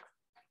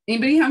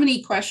 Anybody have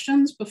any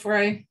questions before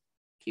I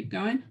keep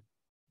going?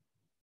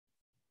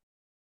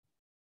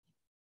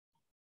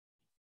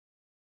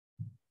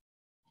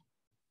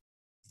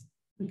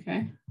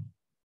 Okay.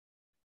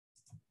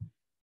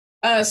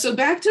 So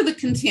back to the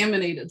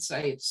contaminated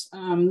sites.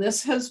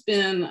 This has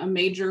been a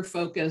major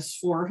focus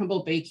for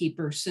Humboldt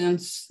Baykeeper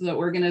since the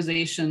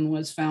organization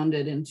was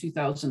founded in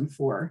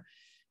 2004.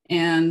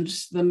 And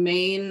the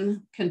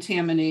main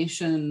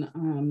contamination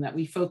that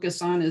we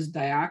focus on is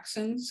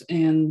dioxins.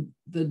 And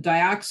the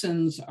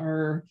dioxins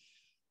are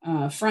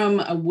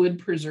from a wood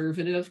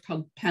preservative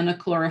called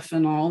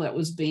pentachlorophenol that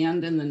was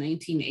banned in the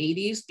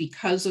 1980s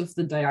because of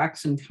the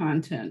dioxin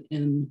content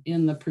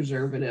in the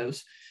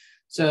preservatives.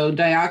 So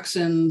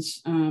dioxins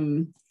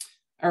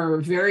are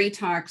very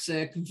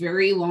toxic,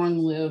 very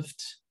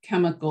long-lived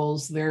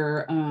chemicals.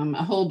 They're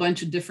a whole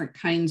bunch of different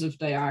kinds of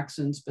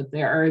dioxins, but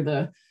they are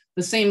the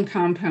same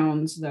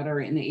compounds that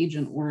are in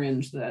Agent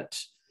Orange that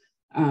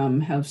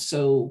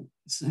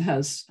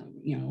has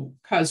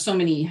caused so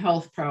many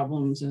health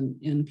problems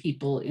in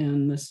people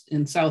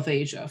in South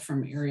Asia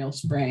from aerial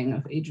spraying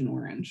of Agent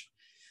Orange.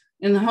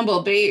 In the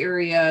Humboldt Bay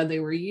area,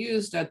 they were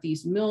used at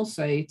these mill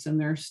sites, and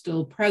they're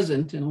still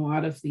present in a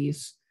lot of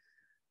these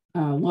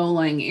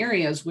low-lying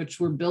areas, which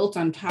were built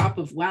on top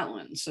of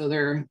wetlands. So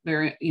they're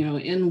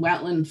in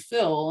wetland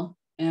fill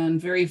and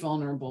very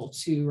vulnerable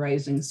to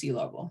rising sea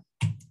level.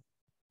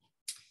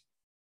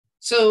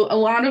 So a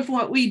lot of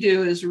what we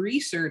do is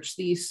research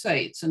these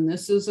sites, and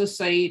this is a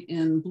site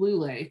in Blue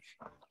Lake.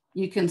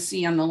 You can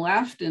see on the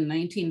left in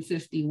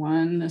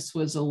 1951, this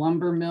was a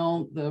lumber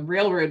mill. The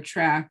railroad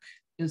track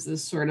is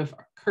this sort of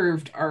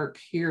curved arc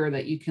here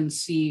that you can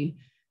see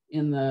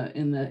in the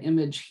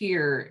image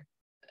here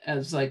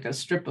as like a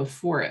strip of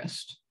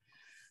forest.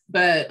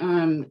 But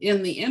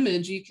in the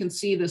image, you can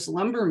see this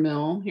lumber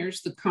mill.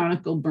 Here's the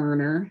conical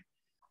burner,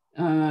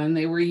 and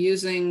they were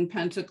using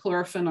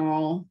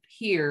pentachlorophenol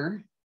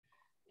here.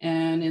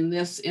 And in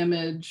this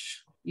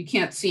image, you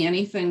can't see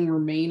anything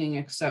remaining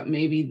except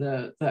maybe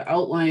the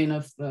outline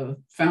of the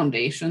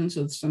foundations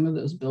of some of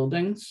those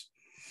buildings.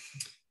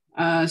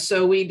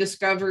 So we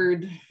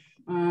discovered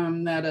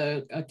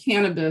that a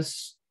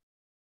cannabis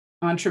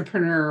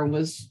entrepreneur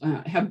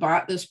had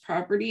bought this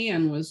property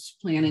and was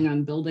planning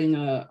on building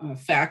a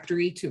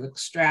factory to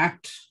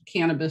extract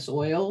cannabis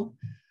oil.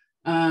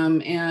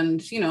 And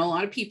a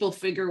lot of people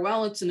figure,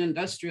 well, it's an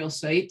industrial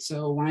site,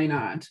 so why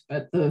not?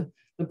 But the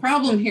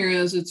problem here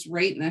is it's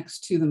right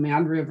next to the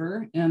Mad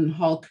River and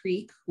Hall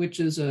Creek,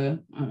 which is a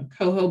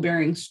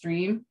coho-bearing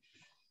stream.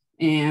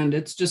 And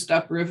it's just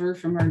upriver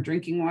from our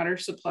drinking water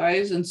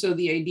supplies. And so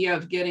the idea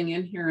of getting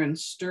in here and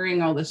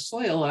stirring all the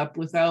soil up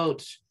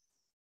without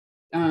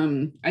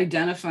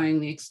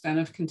identifying the extent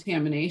of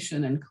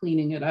contamination and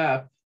cleaning it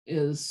up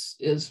is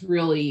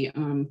really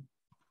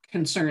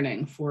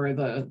concerning for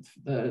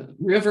the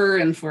river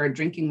and for our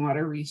drinking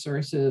water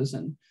resources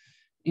and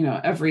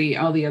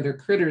all the other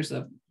critters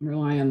that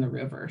rely on the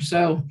river.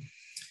 So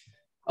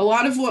a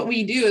lot of what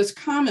we do is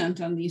comment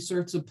on these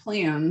sorts of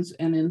plans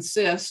and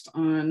insist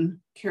on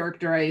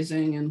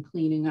characterizing and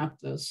cleaning up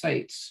those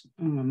sites.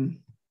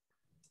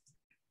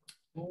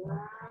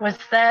 Was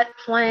that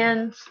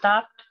plan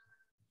stopped?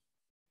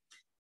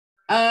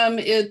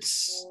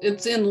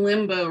 It's in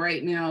limbo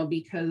right now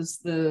because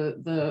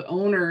the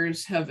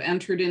owners have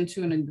entered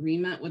into an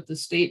agreement with the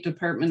State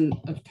Department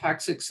of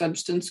Toxic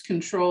Substance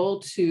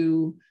Control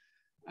to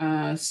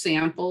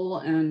sample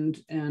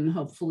and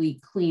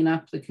hopefully clean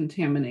up the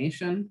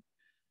contamination.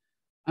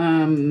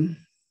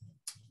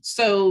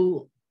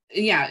 So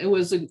yeah, it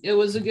was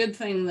a good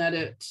thing that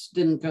it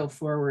didn't go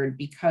forward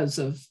because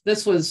of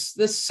this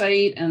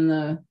site, and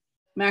the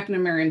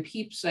McNamara and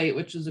Peep site,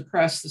 which is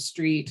across the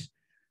street,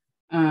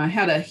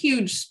 had a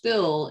huge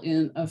spill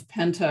of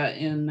penta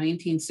in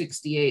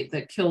 1968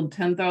 that killed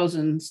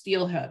 10,000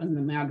 steelhead in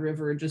the Mad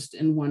River just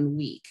in 1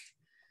 week.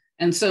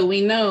 And so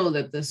we know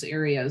that this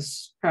area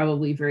is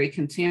probably very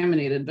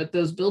contaminated, but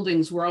those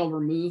buildings were all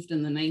removed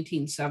in the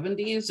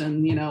 1970s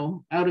and, you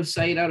know, out of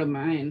sight, out of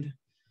mind.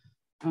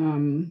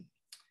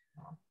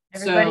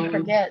 Everybody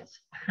forgets.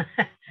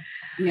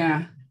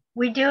 Yeah.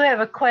 We do have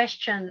a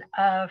question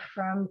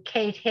from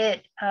Kate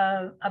Hitt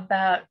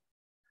about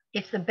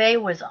if the bay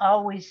was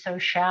always so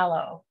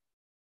shallow,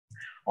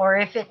 or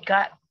if it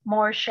got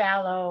more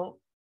shallow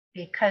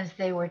because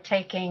they were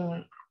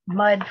taking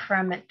mud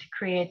from it to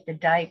create the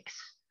dikes.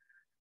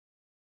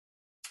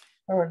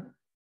 Or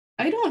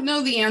I don't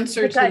know the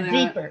answer to that.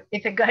 Deeper,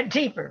 if it got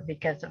deeper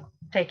because of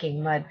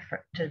taking mud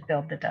to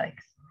build the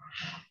dikes.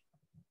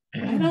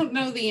 I don't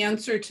know the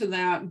answer to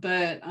that,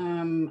 but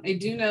I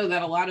do know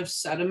that a lot of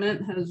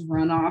sediment has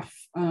run off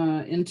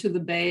into the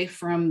bay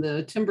from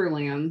the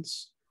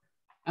timberlands,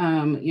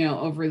 you know,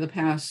 over the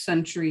past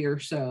century or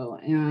so.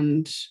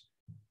 And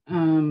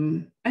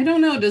I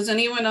don't know, has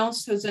anyone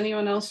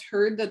else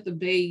heard that the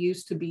bay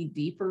used to be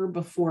deeper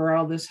before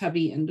all this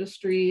heavy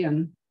industry?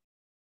 And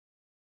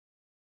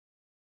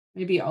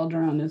maybe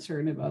Alderon has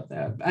heard about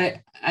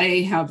that.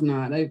 I have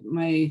not.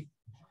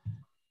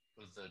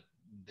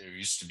 There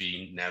used to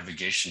be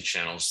navigation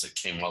channels that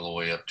came all the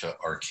way up to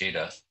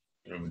Arcata.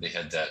 Remember, they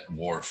had that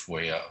wharf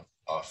way out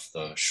off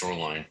the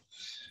shoreline.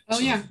 Oh,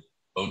 so yeah.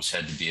 Boats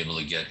had to be able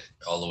to get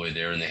all the way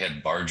there, and they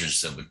had barges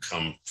that would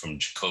come from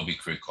Jacoby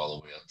Creek all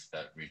the way up to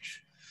that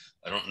reach.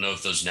 I don't know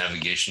if those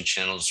navigation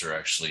channels are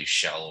actually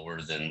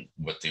shallower than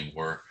what they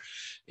were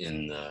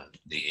in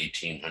the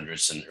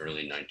 1800s and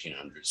early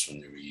 1900s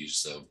when they were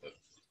used, though, but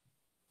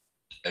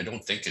I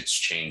don't think it's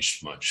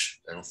changed much.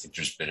 I don't think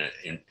there's been a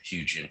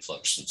huge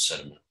influx in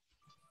sediment.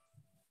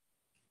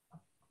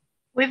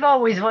 We've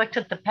always looked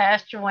at the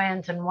pasture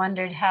lands and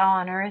wondered how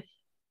on earth,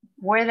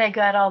 where they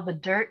got all the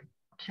dirt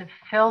to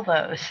fill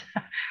those.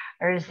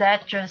 Or is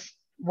that just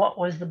what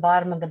was the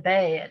bottom of the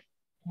bay at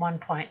one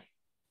point?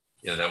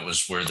 Yeah, that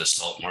was where the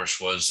salt marsh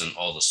was, and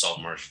all the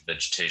salt marsh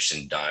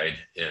vegetation died,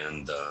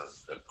 and the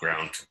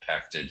ground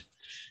compacted,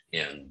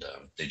 and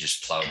they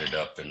just plowed it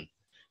up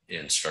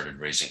and started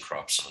raising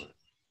crops on it.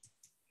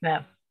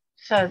 No.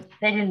 So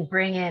they didn't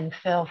bring in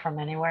fill from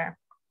anywhere?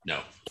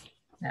 No.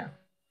 No.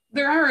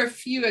 There are a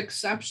few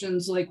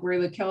exceptions, like where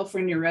the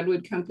California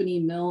Redwood Company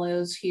mill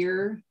is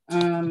here.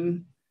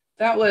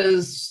 That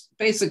was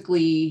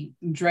basically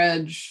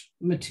dredge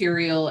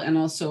material and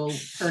also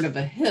part of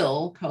a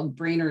hill called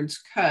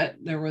Brainerd's Cut.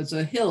 There was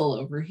a hill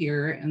over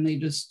here, and they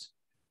just,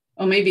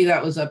 maybe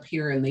that was up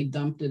here, and they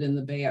dumped it in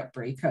the bay at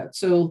Bray Cut.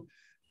 So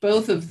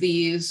both of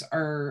these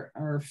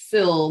are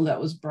fill that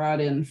was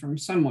brought in from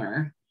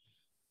somewhere.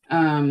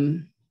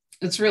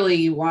 It's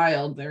really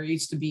wild. There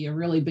used to be a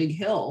really big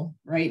hill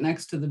right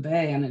next to the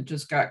bay, and it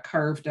just got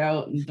carved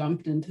out and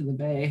dumped into the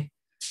bay.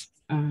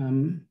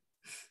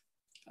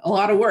 A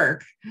lot of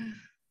work.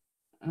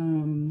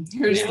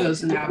 Here's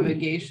those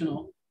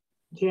navigational.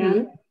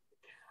 Jen,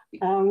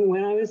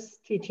 when I was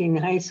teaching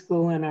high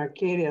school in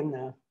Arcadia in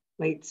the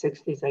late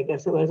 60s, I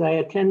guess it was, I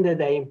attended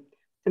a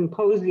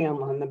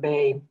symposium on the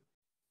bay.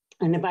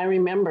 And if I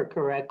remember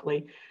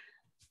correctly,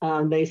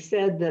 they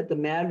said that the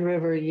Mad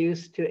River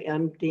used to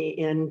empty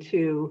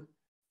into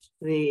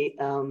the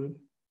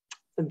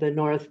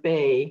North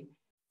Bay.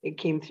 It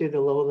came through the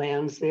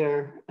lowlands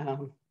there.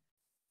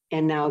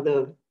 And now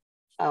the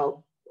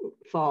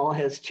outfall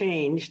has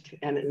changed,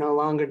 and it no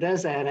longer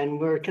does that. And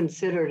we're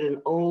considered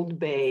an old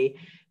bay,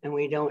 and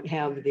we don't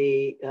have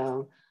the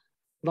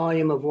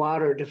volume of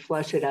water to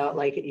flush it out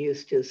like it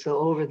used to. So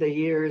over the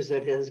years,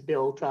 it has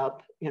built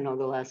up, you know,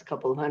 the last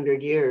couple of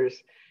 100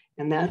 years.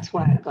 And that's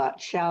why it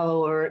got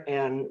shallower.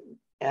 And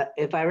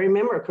if I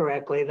remember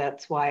correctly,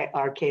 that's why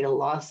Arcata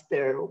lost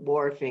their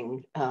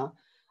wharfing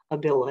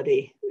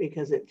ability,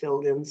 because it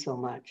filled in so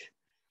much.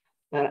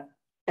 But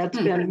that's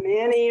been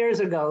many years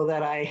ago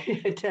that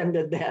I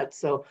attended that.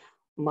 So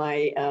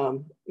my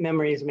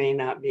memories may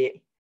not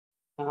be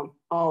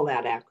all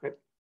that accurate.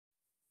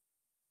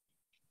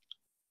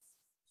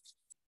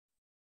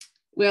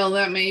 Well,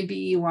 that may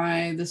be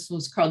why this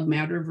was called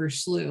Mad River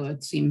Slough.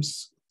 It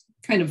seems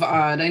kind of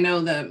odd. I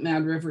know that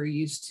Mad River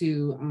used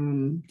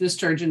to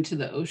discharge into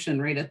the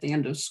ocean right at the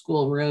end of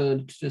School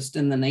Road, just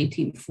in the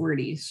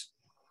 1940s.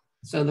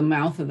 So the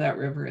mouth of that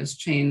river has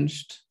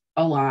changed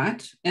a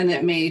lot, and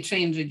it may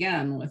change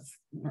again with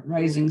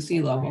rising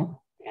sea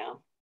level. Yeah.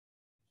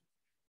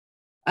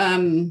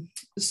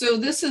 So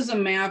this is a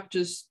map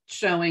just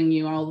showing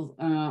you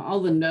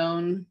all the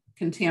known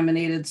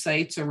contaminated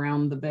sites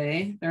around the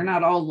bay. They're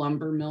not all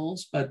lumber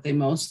mills, but they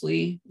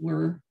mostly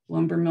were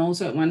lumber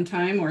mills at one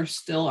time, or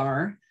still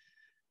are.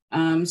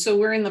 So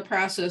we're in the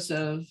process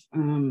of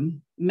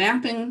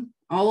mapping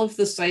all of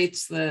the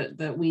sites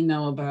that we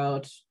know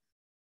about,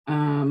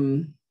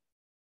 and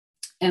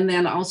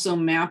then also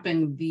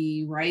mapping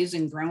the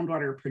rising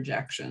groundwater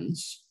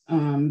projections.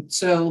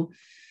 So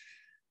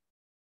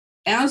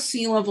as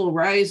sea level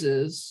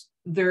rises,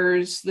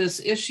 there's this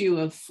issue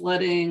of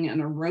flooding and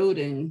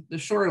eroding the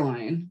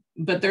shoreline,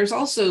 but there's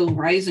also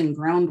rising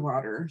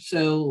groundwater.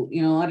 So,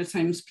 you know, a lot of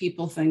times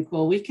people think,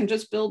 well, we can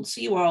just build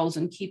seawalls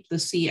and keep the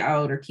sea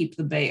out or keep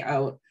the bay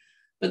out.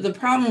 But the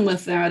problem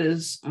with that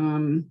is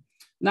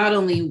not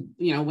only,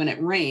 when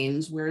it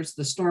rains, where's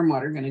the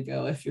stormwater going to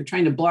go? If you're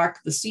trying to block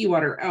the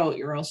seawater out,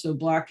 you're also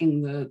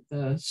blocking the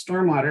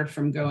stormwater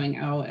from going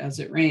out as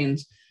it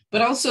rains.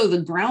 But also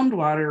the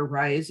groundwater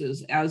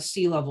rises as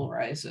sea level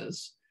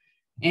rises.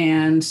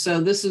 And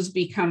so this is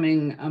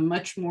becoming a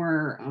much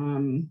more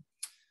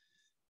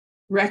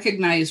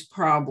recognized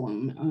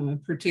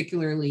problem,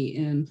 particularly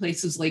in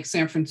places like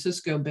San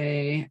Francisco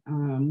Bay,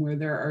 where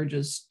there are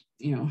just,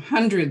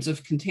 hundreds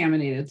of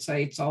contaminated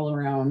sites all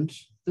around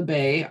the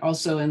bay,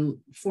 also in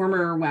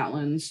former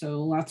wetlands,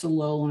 so lots of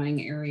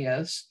low-lying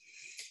areas.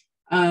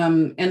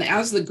 And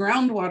as the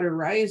groundwater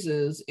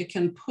rises, it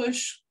can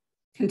push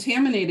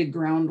contaminated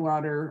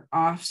groundwater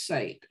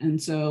off-site.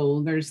 And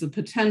so there's the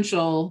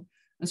potential,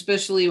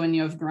 especially when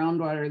you have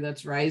groundwater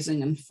that's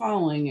rising and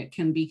falling, it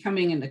can be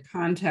coming into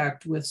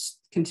contact with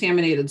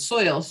contaminated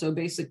soil. So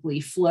basically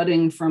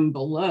flooding from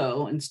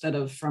below instead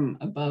of from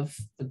above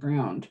the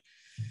ground.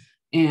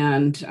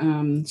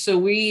 And so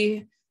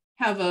we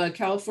have a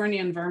California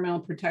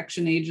Environmental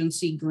Protection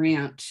Agency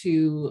grant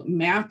to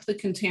map the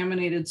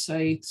contaminated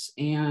sites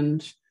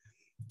and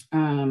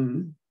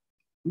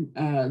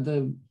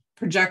the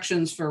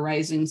projections for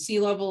rising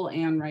sea level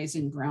and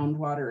rising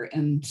groundwater.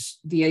 And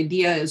the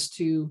idea is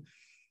to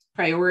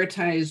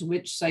prioritize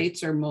which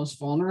sites are most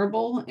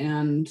vulnerable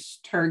and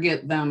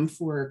target them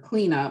for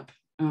cleanup.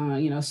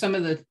 Some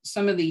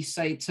of these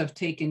sites have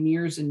taken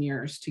years and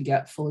years to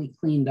get fully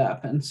cleaned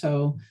up. And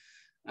so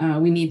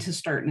we need to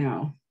start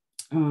now.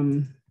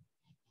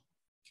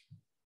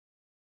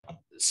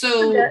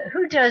 So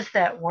who does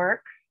that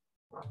work?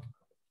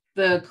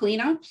 The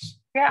cleanups?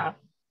 Yeah.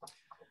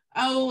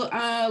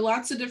 Oh,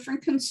 lots of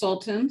different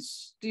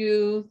consultants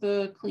do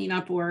the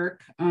cleanup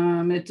work.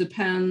 It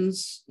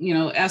depends,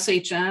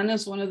 SHN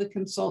is one of the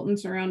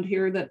consultants around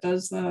here that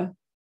does the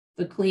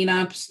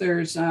cleanups.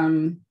 There's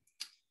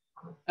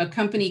a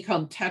company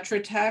called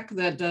Tetra Tech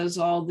that does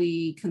all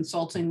the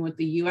consulting with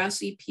the US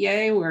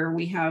EPA, where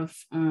we have,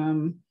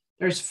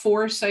 there's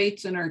 4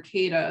 sites in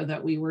Arcata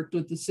that we worked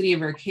with the city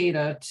of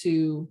Arcata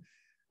to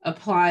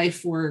apply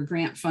for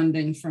grant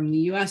funding from the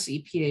US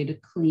EPA to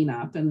clean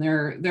up. And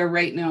they're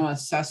right now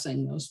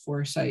assessing those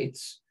 4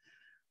 sites.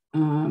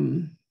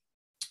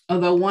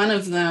 Although one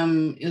of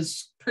them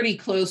is pretty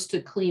close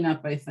to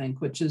cleanup, I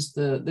think, which is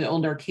the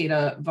old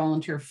Arcata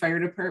Volunteer Fire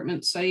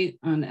Department site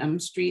on M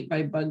Street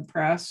by Bug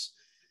Press,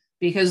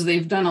 because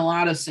they've done a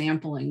lot of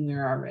sampling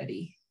there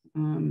already.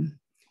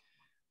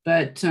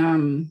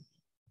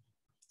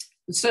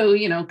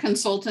 So,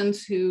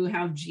 consultants who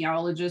have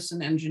geologists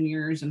and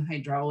engineers and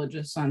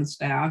hydrologists on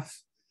staff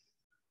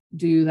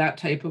do that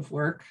type of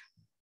work.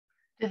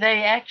 Do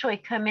they actually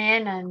come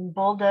in and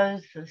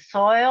bulldoze the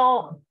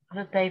soil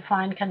that they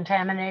find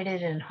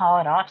contaminated and haul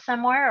it off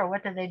somewhere, or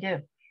what do they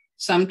do?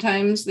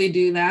 Sometimes they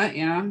do that,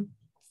 yeah.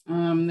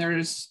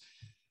 There's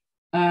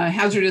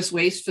hazardous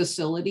waste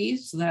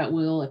facilities that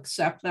will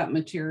accept that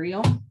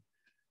material.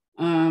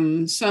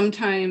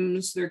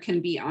 Sometimes there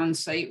can be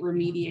on-site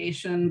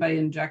remediation by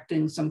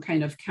injecting some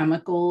kind of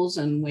chemicals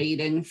and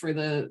waiting for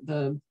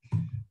the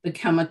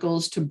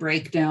chemicals to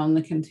break down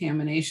the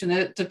contamination.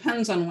 It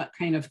depends on what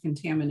kind of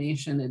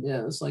contamination it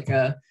is. Like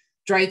a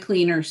dry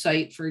cleaner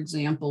site, for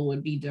example,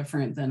 would be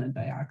different than a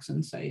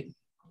dioxin site.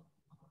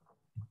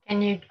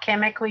 Can you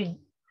chemically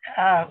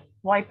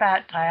wipe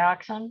out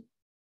dioxin?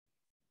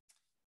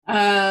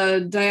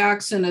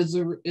 Dioxin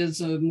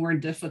is a more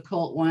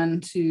difficult one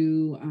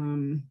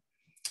to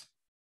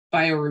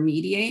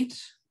bioremediate,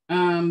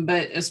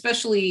 but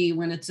especially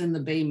when it's in the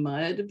bay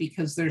mud,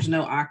 because there's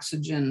no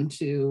oxygen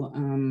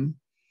to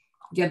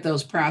get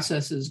those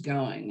processes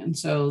going. And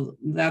so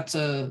that's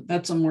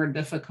a more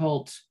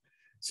difficult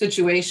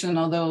situation.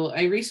 Although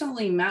I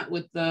recently met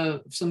with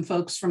some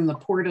folks from the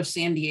Port of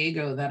San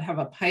Diego that have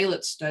a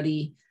pilot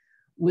study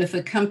with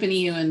a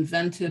company who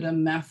invented a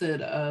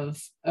method of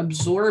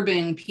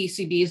absorbing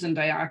PCBs and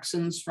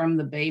dioxins from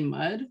the bay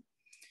mud.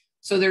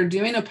 So they're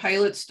doing a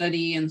pilot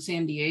study in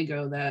San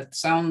Diego that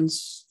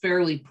sounds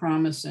fairly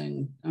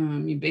promising.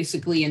 You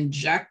basically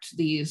inject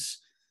these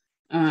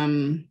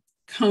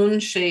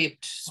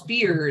cone-shaped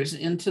spears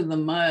into the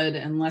mud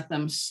and let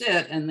them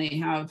sit, and they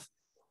have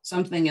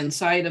something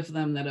inside of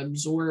them that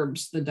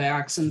absorbs the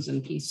dioxins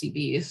and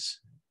PCBs.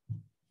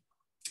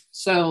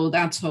 So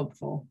that's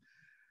hopeful.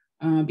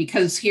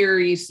 Because here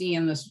you see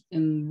in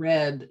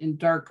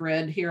dark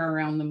red here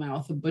around the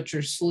mouth of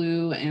Butcher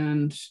Slough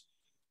and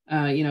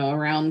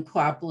around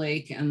Clop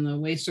Lake and the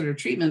wastewater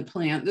treatment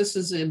plant, this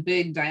is a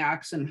big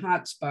dioxin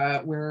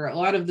hotspot where a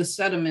lot of the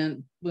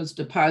sediment was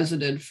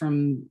deposited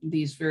from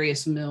these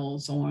various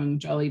mills along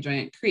Jolly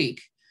Giant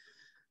Creek.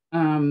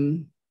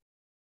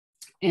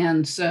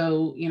 And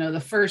so, the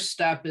first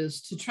step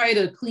is to try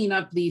to clean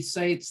up these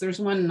sites.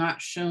 There's one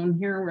not shown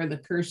here where the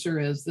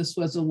cursor is. This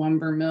was a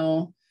lumber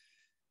mill,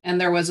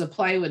 and there was a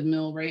plywood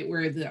mill right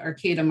where the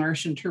Arcata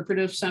Marsh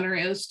Interpretive Center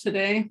is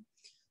today.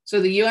 So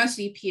the US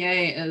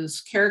EPA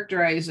is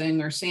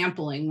characterizing or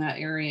sampling that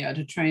area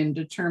to try and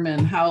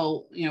determine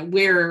how,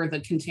 where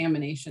the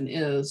contamination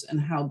is and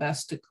how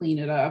best to clean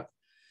it up.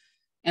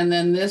 And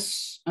then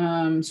this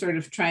sort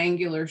of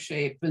triangular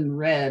shape in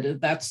red,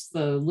 that's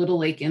the Little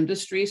Lake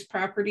Industries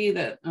property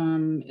that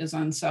is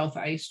on South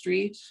I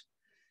Street.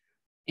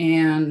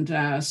 And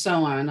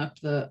so on up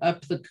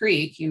the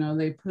creek. You know,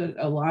 they put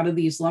a lot of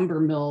these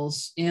lumber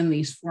mills in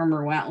these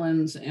former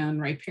wetlands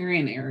and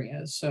riparian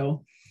areas.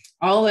 So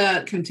all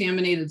that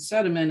contaminated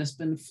sediment has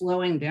been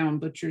flowing down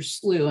Butcher's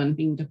Slough and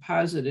being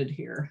deposited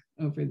here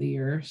over the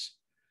years.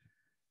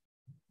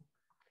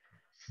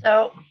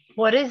 So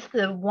what is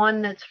the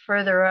one that's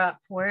further up?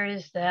 Where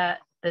is that?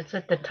 That's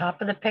at the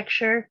top of the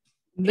picture?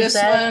 This is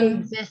that one, the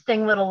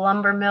existing little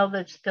lumber mill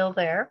that's still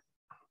there?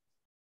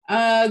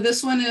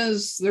 This one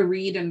is the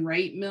Reed and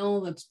Wright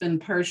mill that's been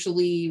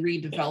partially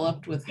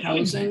redeveloped with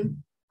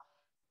housing.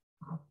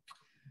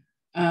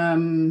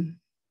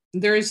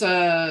 There's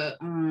a,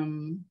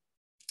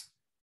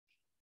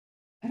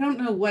 I don't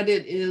know what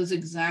it is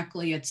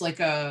exactly. It's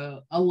like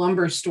a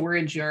lumber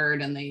storage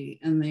yard, and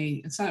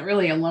it's not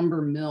really a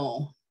lumber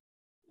mill.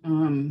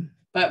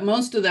 But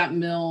most of that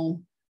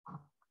mill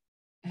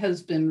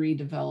has been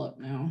redeveloped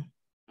now.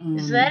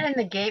 Is that in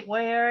the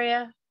Gateway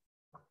area?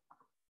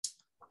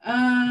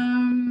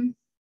 I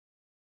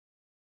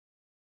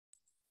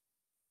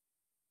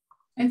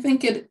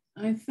think it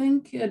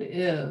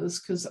is,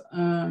 because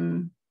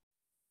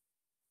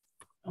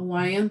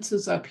Alliance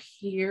is up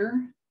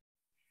here.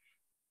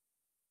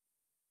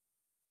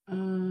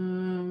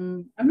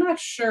 I'm not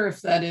sure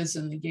if that is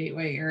in the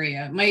Gateway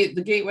area.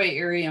 The Gateway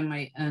area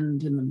might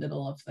end in the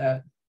middle of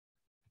that.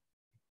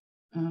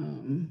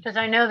 Because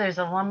I know there's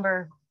a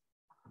lumber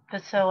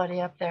facility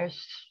up there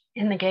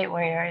in the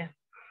Gateway area.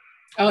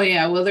 Oh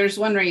yeah, well there's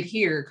one right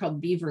here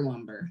called Beaver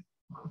Lumber.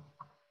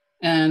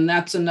 And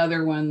that's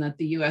another one that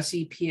the US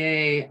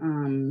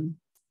EPA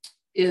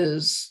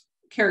is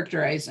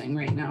characterizing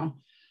right now.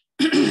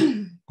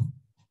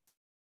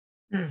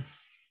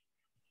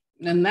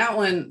 And that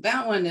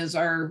one is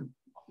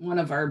one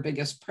of our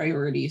biggest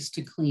priorities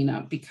to clean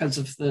up because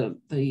of the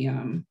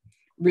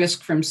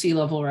risk from sea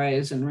level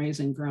rise and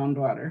rising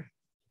groundwater.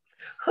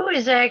 Who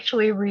is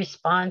actually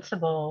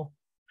responsible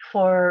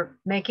for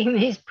making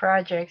these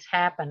projects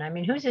happen? I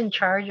mean, who's in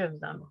charge of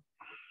them?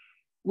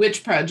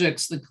 Which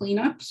projects? The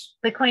cleanups?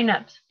 The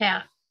cleanups,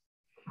 yeah.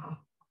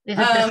 Is it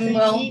the city?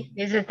 Well,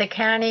 is it the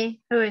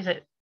county? Who is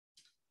it?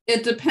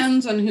 It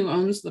depends on who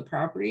owns the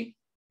property.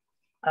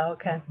 Oh,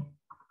 okay.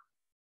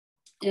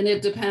 And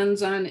it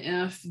depends on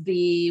if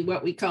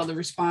what we call the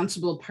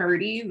responsible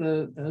party,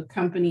 the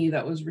company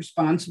that was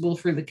responsible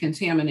for the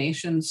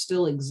contamination,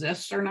 still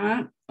exists or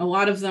not. A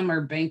lot of them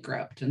are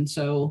bankrupt, and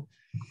so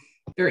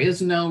there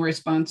is no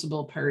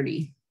responsible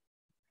party.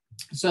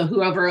 So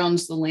whoever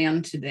owns the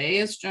land today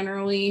is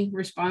generally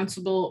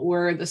responsible,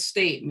 or the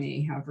state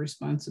may have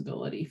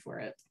responsibility for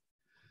it.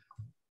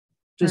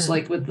 Just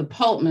like with the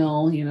pulp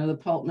mill, you know, the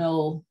pulp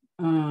mill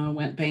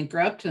went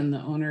bankrupt and the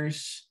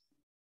owners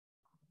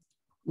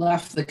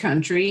left the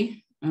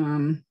country,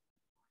 and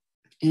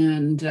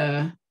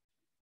the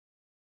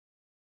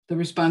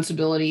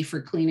responsibility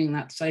for cleaning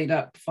that site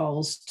up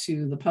falls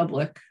to the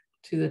public,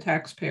 to the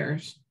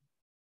taxpayers.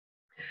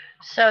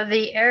 So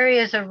the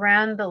areas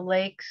around the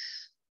lakes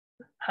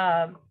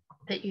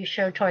that you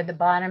show toward the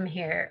bottom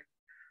here,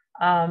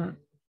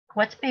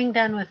 what's being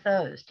done with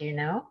those? Do you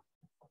know?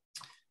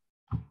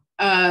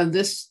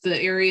 The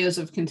areas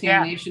of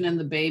contamination in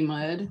the bay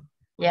mud.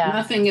 Yeah.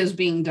 Nothing is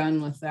being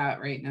done with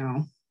that right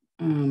now.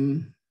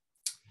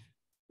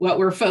 What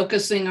we're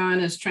focusing on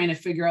is trying to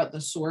figure out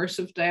the source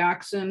of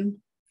dioxin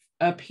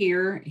up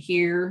here,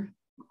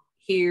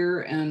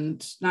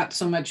 and not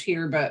so much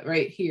here, but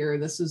right here.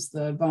 This is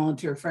the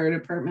volunteer fire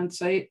department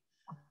site.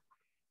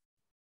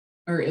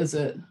 Or is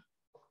it?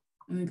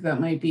 I think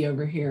that might be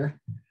over here.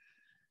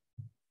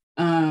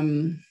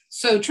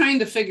 So trying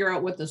to figure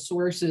out what the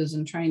source is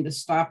and trying to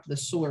stop the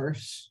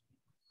source.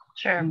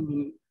 Sure.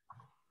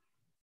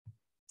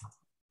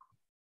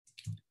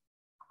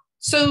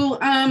 So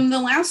the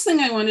last thing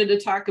I wanted to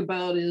talk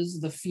about is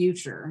the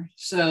future.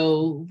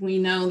 So we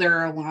know there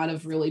are a lot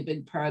of really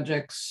big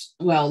projects.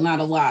 Well, not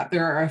a lot.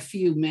 There are a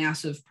few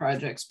massive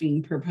projects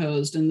being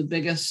proposed, and the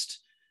biggest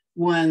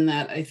one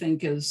that I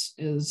think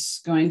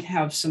is going to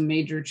have some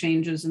major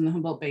changes in the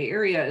Humboldt Bay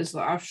area is the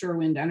offshore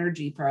wind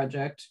energy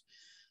project.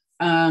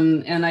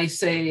 And I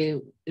say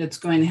it's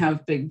going to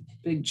have big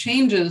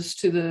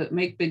changes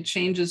make big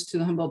changes to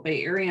the Humboldt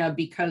Bay area,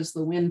 because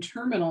the wind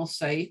terminal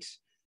site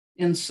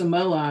in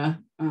Samoa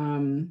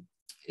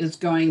is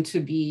going to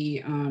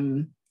be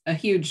a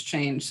huge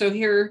change. So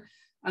here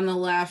on the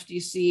left, you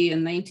see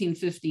in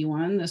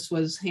 1951, this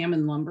was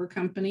Hammond Lumber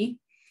Company.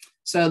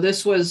 So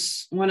this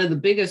was one of the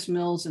biggest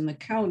mills in the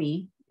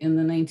county in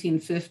the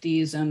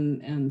 1950s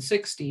and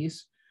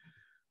 60s.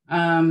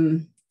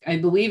 I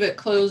believe it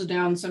closed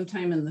down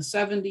sometime in the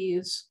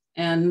 70s,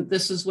 and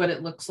this is what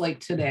it looks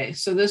like today.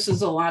 So this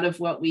is a lot of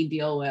what we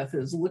deal with,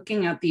 is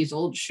looking at these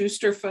old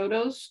Schuster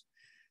photos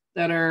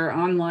that are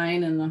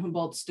online in the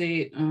Humboldt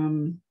State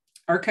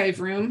archive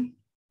room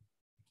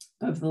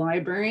of the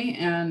library,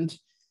 and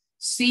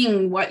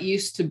seeing what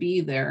used to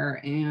be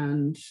there.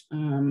 And,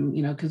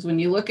 you know, because when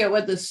you look at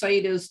what the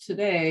site is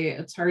today,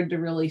 it's hard to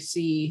really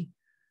see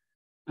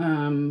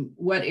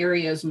what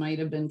areas might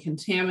have been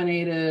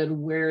contaminated,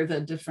 where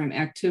the different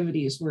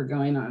activities were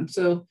going on.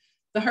 So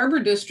the Harbor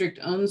District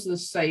owns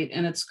this site,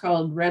 and it's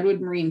called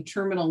Redwood Marine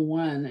Terminal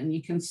 1. And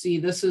you can see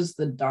this is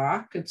the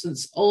dock. It's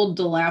this old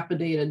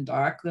dilapidated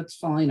dock that's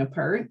falling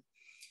apart.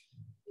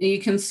 And you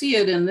can see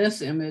it in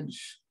this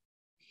image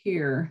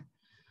here.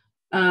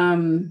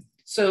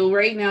 So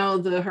right now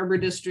the Harbor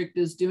District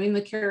is doing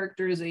the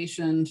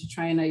characterization to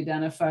try and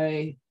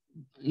identify,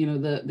 you know,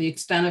 the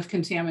extent of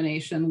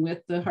contamination with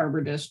the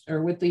Harbor District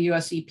or with the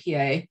US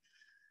EPA,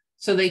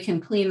 so they can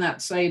clean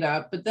that site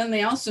up. But then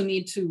they also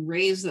need to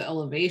raise the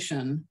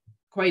elevation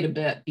quite a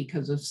bit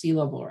because of sea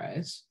level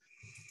rise.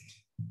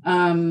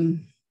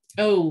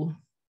 Oh,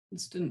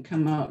 this didn't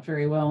come out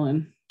very well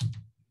in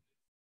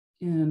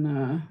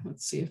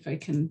let's see if I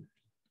can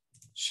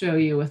show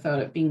you without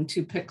it being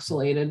too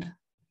pixelated.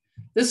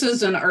 This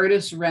is an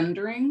artist's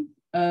rendering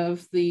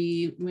of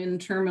the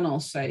wind terminal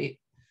site.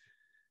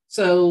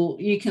 So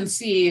you can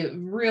see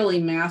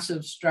really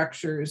massive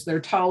structures. They're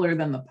taller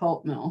than the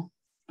pulp mill.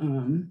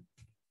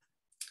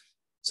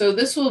 So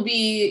this will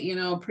be, you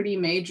know, a pretty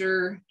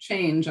major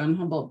change on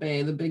Humboldt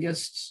Bay, the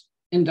biggest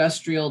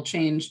industrial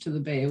change to the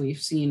bay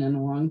we've seen in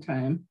a long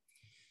time.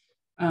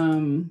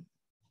 You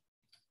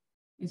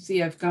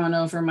see, I've gone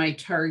over my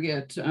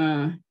target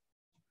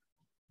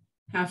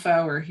half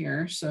hour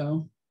here.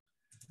 So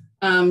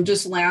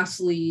just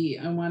lastly,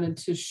 I wanted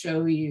to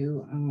show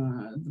you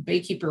the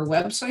Baykeeper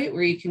website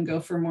where you can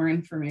go for more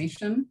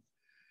information.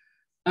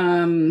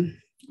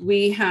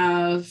 We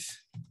have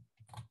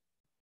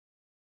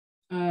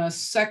a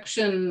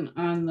section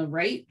on the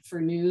right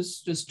for news,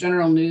 just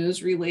general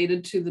news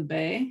related to the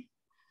Bay.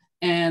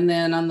 And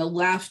then on the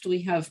left,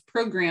 we have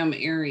program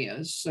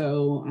areas.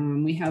 So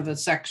we have a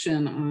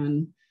section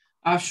on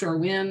offshore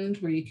wind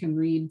where you can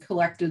read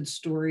collected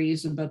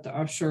stories about the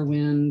offshore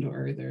wind,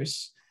 or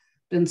there's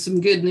been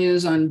some good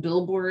news on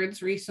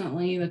billboards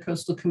recently. The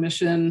Coastal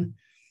Commission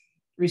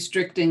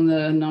restricting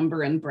the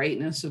number and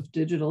brightness of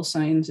digital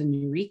signs in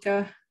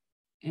Eureka.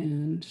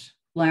 And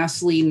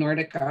lastly,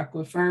 Nordic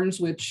Aqua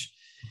Farms, which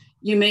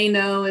you may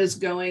know is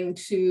going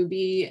to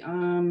be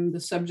the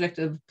subject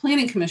of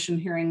Planning Commission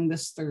hearing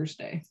this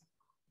Thursday.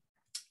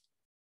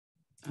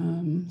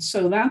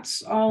 So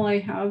that's all I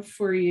have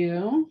for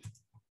you.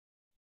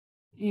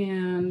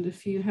 And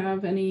if you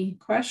have any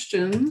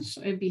questions,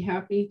 I'd be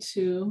happy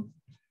to.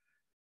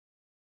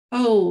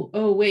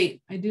 Oh,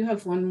 wait, I do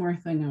have one more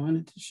thing I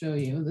wanted to show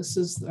you. This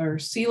is our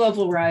sea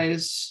level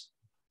rise,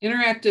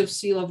 interactive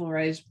sea level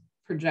rise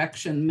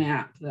projection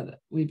map that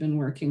we've been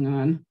working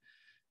on.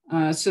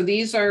 So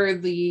these are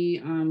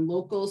the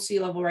local sea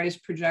level rise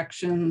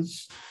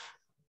projections.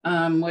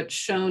 What's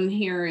shown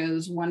here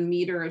is 1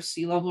 meter of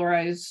sea level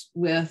rise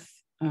with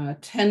a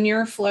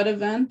 10-year flood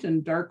event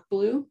in dark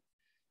blue,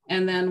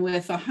 and then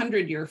with a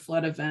 100-year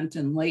flood event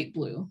in light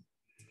blue.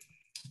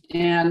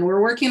 And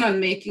we're working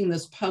on making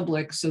this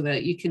public so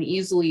that you can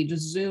easily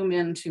just zoom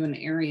into an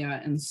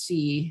area and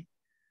see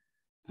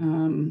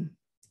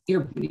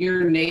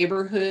your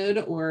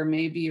neighborhood, or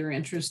maybe you're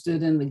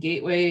interested in the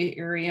Gateway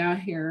area.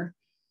 Here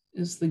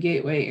is the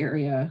Gateway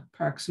area,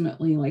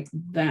 approximately like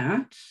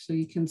that. So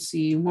you can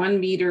see 1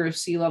 meter of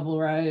sea level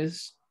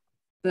rise.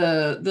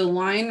 The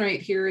line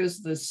right here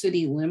is the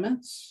city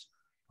limits.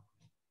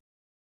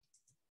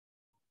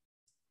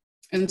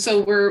 And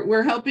so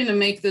we're helping to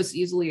make this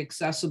easily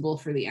accessible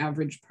for the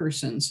average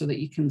person so that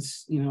you can,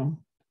 you know,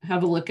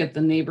 have a look at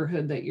the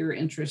neighborhood that you're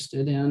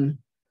interested in,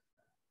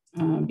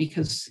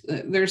 because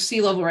there's sea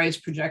level rise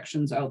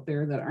projections out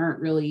there that aren't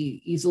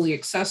really easily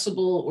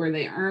accessible, or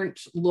they aren't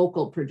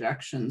local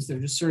projections. They're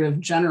just sort of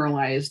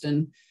generalized.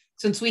 And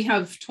since we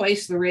have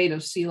twice the rate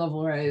of sea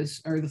level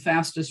rise, or the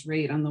fastest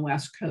rate on the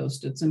West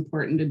Coast, it's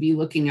important to be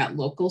looking at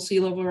local sea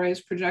level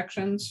rise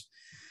projections.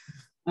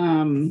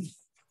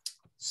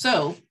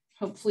 So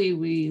hopefully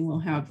we will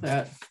have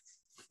that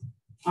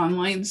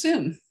online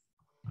soon.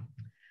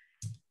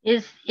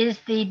 Is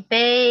the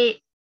bay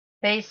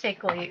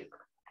basically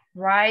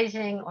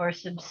rising or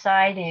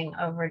subsiding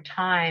over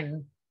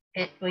time,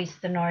 at least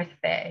the North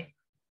Bay?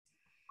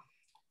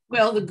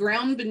 Well, the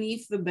ground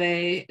beneath the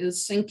bay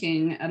is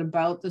sinking at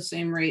about the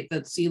same rate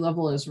that sea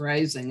level is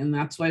rising. And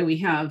that's why we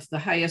have the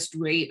highest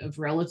rate of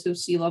relative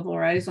sea level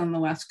rise on the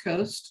West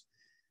Coast.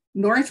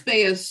 North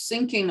Bay is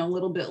sinking a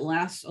little bit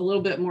less, a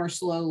little bit more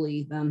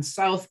slowly than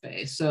South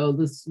Bay. So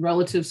this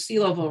relative sea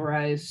level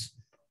rise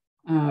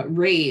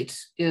rate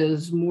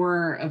is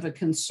more of a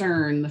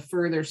concern the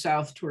further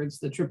south towards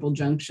the Triple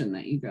Junction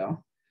that you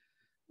go.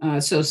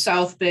 So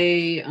South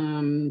Bay,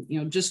 you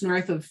know, just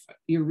north of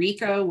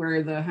Eureka,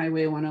 where the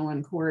Highway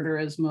 101 corridor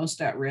is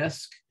most at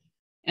risk,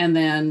 and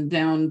then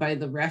down by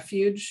the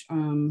refuge.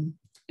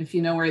 If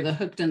you know where the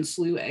Hookton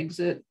Slough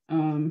exit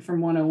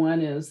from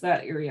 101 is,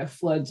 that area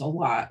floods a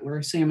lot,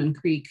 where Salmon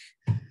Creek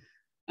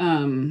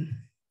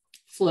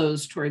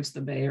flows towards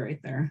the bay right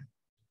there.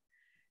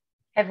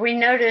 Have we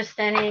noticed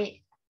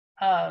any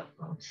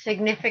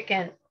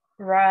significant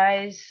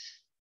rise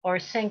or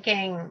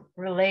sinking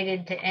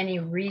related to any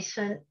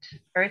recent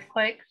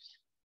earthquakes?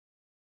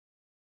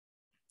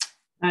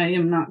 I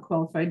am not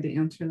qualified to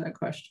answer that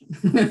question.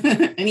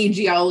 Any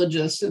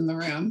geologists in the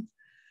room?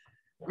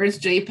 Where's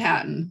Jay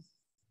Patton?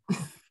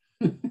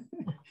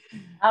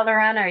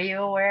 Alderon, are you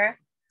aware?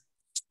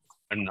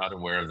 I'm not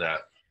aware of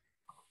that.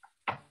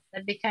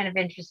 That'd be kind of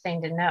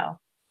interesting to know.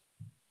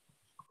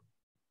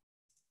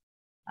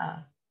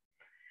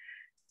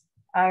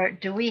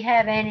 Do we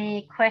have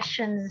any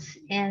questions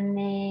in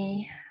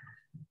the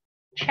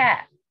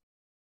chat?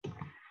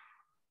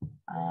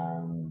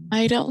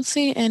 I don't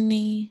see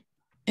any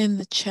in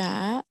the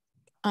chat,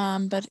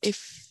 but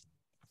if,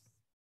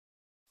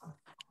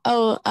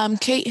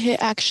 Kate had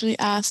actually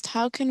asked,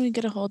 how can we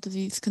get a hold of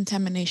these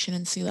contamination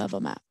and sea level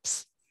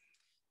maps?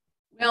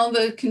 Well,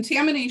 the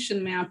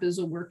contamination map is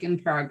a work in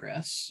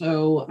progress.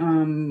 So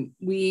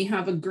we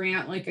have a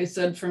grant, like I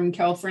said, from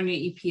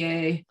California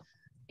EPA,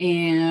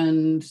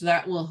 and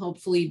that will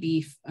hopefully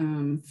be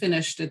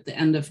finished at the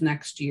end of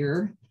next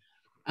year.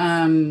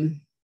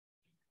 And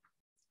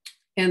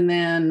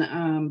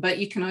then, but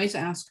you can always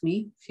ask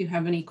me if you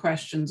have any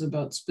questions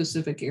about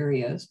specific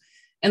areas.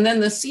 And then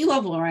the sea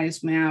level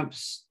rise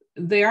maps,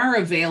 they are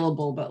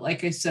available, but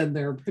like I said,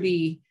 they're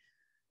pretty,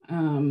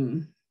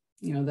 you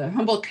know, the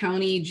Humboldt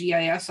County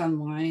GIS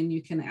online,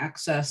 you can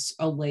access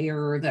a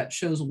layer that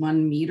shows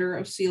 1 meter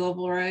of sea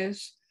level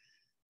rise.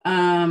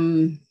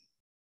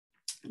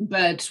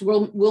 But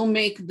we'll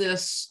make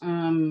this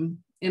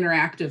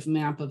interactive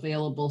map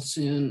available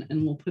soon,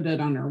 and we'll put it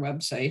on our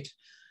website.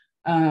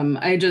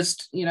 I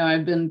just, you know,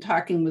 I've been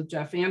talking with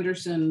Jeff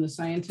Anderson, the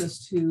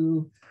scientist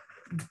who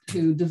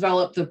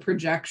developed the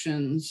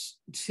projections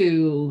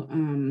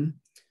to,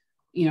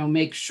 you know,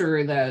 make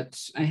sure that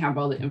I have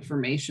all the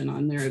information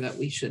on there that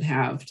we should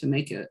have to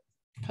make it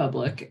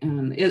public.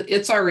 And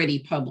it's already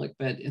public,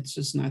 but it's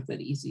just not that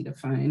easy to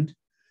find.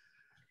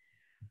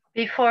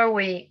 Before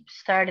we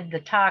started the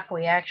talk,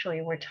 we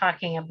actually were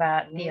talking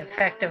about the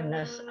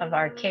effectiveness of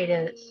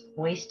Arcata's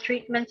waste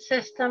treatment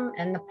system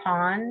and the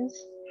ponds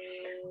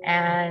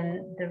and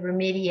the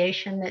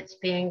remediation that's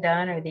being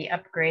done, or the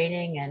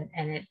upgrading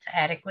and its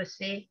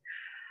adequacy.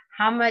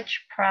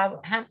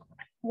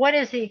 What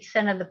is the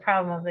extent of the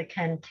problem of the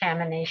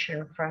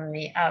contamination from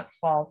the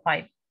outfall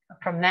pipe,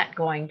 from that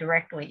going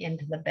directly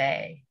into the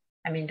bay?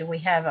 I mean, do we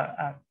have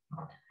a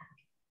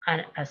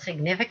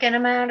significant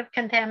amount of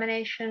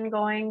contamination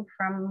going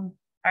from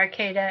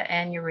Arcata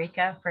and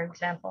Eureka, for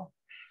example,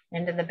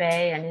 into the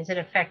bay? And is it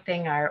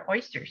affecting our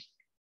oysters?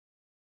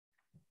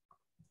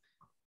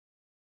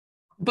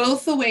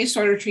 Both the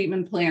wastewater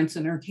treatment plants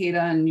in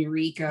Arcata and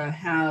Eureka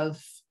have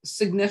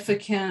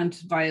significant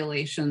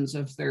violations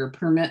of their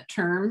permit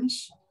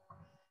terms.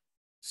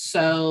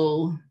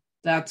 So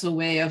that's a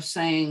way of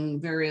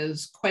saying there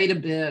is quite a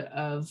bit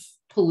of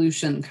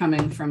pollution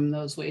coming from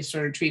those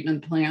wastewater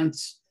treatment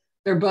plants.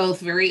 They're both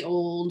very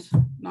old,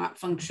 not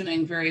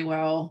functioning very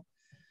well.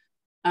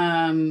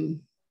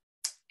 And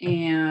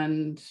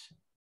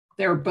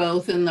they're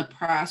both in the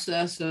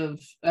process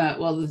of,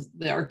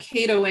 the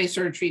Arcata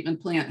wastewater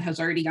treatment plant has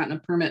already gotten a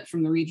permit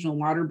from the Regional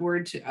Water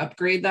Board to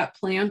upgrade that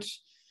plant.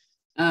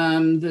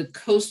 The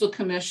Coastal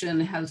Commission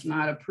has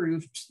not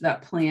approved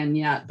that plan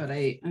yet, but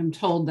I'm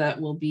told that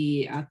will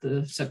be at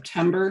the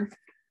September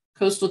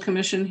Coastal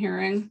Commission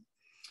hearing.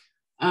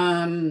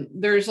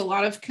 There's a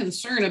lot of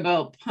concern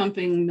about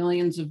pumping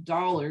millions of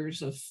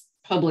dollars of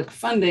public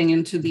funding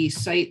into these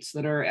sites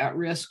that are at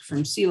risk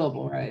from sea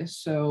level rise.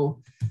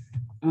 So,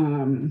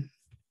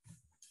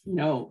 you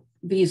know,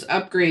 these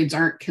upgrades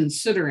aren't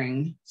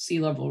considering sea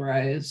level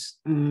rise.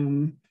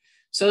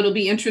 So it'll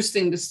be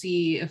interesting to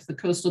see if the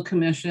Coastal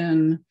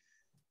Commission,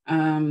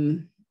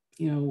 you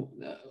know,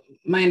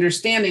 my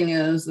understanding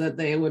is that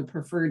they would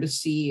prefer to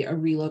see a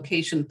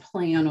relocation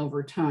plan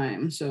over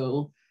time.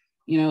 So,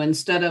 you know,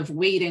 instead of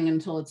waiting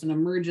until it's an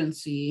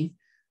emergency,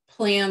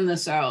 plan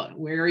this out.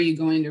 Where are you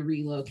going to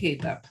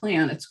relocate that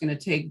plant? It's going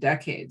to take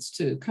decades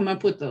to come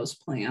up with those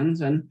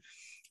plans. And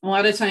a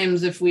lot of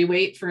times if we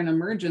wait for an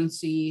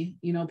emergency,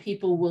 you know,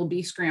 people will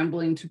be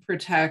scrambling to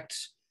protect,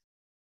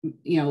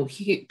 you know,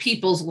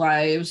 people's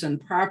lives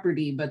and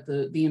property, but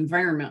the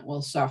environment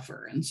will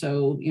suffer. And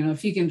so, you know,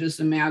 if you can just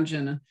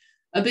imagine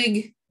a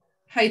big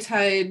high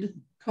tide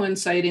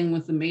coinciding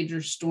with a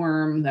major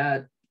storm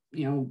that,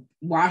 you know,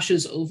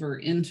 washes over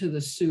into the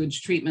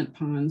sewage treatment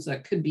ponds,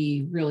 that could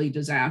be really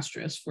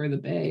disastrous for the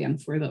bay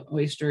and for the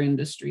oyster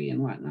industry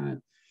and whatnot.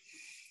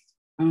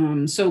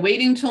 So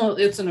waiting till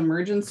it's an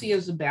emergency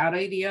is a bad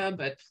idea,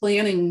 but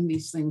planning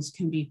these things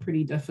can be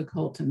pretty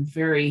difficult and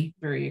very,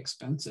 very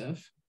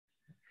expensive.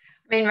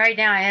 I mean, right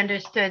now I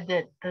understood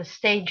that the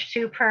stage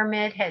 2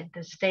 permit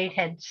the state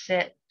had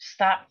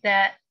stopped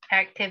that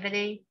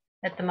activity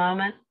at the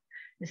moment.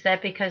 Is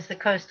that because the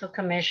Coastal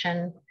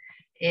Commission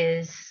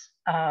is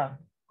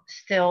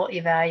still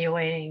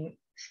evaluating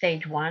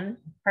stage 1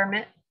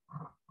 permit?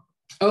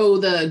 Oh,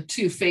 the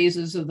 2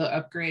 phases of the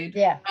upgrade.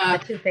 Yeah, the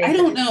 2 phases. I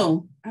don't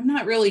know. I'm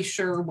not really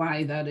sure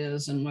why that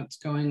is and what's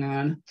going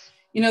on.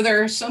 You know,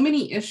 there are so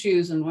many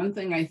issues. And one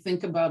thing I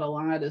think about a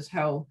lot is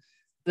how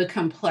the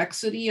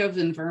complexity of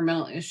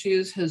environmental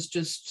issues has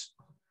just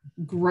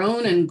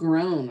grown and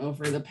grown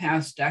over the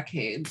past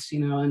decades,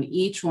 and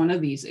each one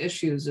of these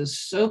issues is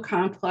so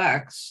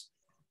complex.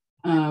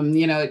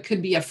 It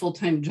could be a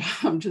full-time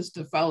job just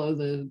to follow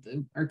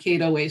the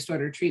Arcata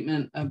wastewater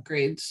treatment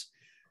upgrades.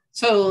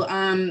 So,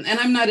 and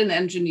I'm not an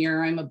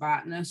engineer, I'm a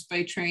botanist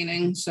by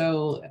training.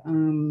 So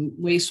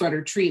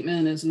wastewater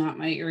treatment is not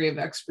my area of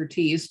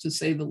expertise, to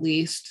say the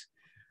least.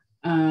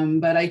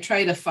 But I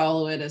try to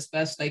follow it as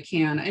best I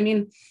can. I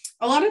mean,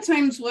 a lot of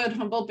times what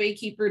Humboldt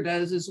Baykeeper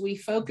does is we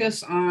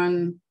focus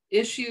on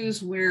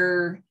issues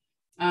where,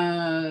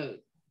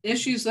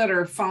 issues that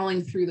are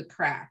falling through the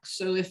cracks.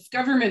 So if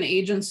government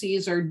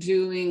agencies are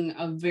doing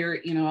a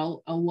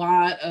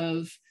lot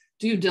of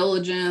due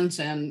diligence,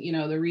 and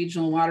the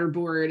Regional Water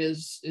Board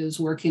is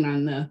working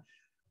on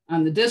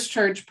the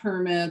discharge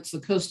permits, the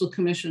Coastal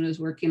Commission is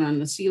working on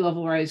the sea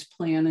level rise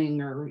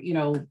planning, or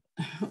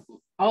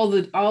all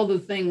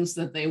the things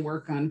that they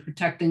work on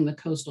protecting the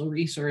coastal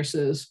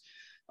resources.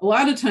 A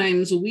lot of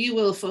times we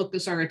will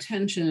focus our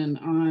attention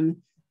on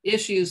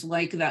issues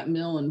like that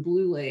mill in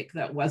Blue Lake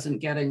that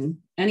wasn't getting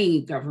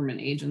any government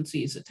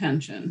agency's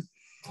attention.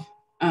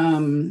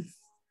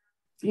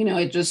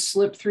 It just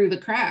slipped through the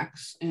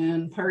cracks.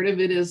 And part of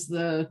it is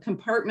the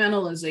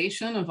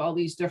compartmentalization of all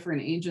these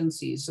different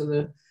agencies. So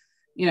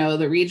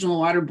the Regional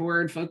Water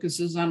Board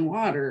focuses on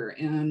water,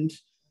 and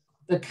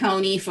the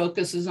county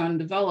focuses on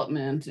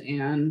development,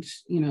 and,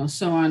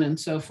 so on and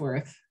so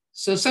forth.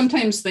 So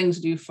sometimes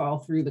things do fall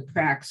through the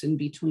cracks in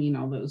between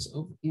all those,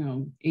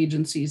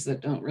 agencies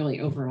that don't really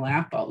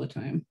overlap all the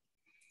time.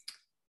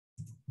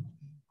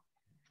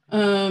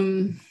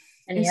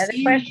 Any other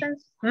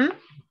questions?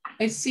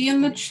 I see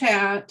in the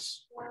chat,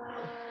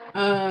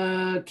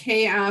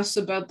 Kay asks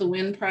about the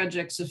wind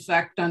project's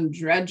effect on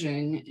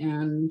dredging.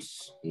 And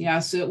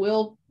yes, it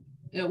will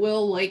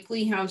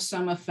likely have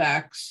some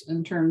effects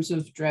in terms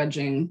of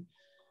dredging,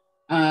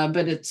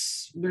 but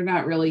we're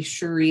not really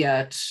sure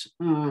yet.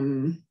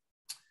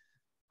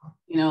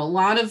 A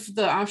lot of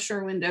the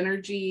offshore wind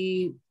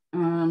energy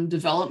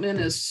development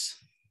is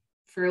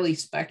fairly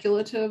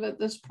speculative at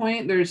this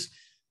point. There's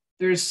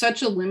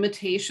such a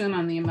limitation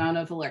on the amount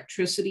of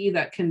electricity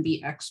that can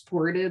be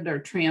exported or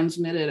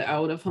transmitted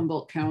out of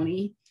Humboldt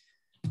County.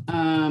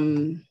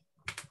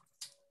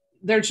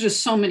 There's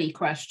just so many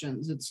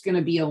questions. It's going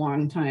to be a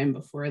long time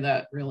before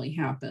that really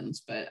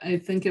happens, but I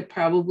think it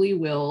probably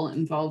will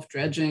involve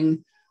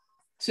dredging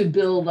to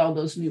build all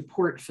those new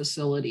port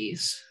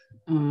facilities.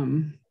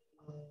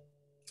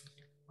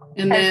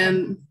 And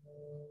then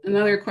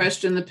another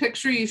question, the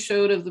picture you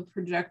showed of the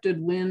projected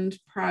wind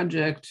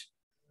project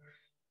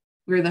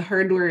where the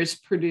hardware is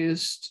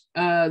produced,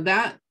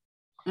 that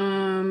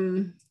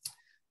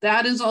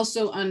is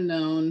also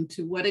unknown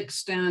to what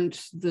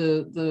extent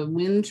the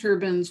wind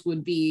turbines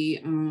would be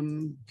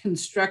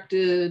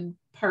constructed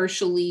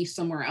partially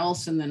somewhere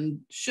else and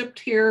then shipped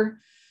here.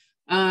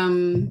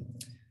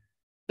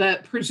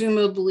 But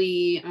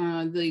presumably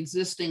the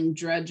existing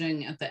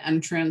dredging at the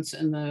entrance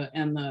and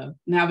the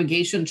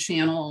navigation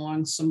channel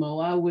along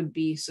Samoa would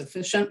be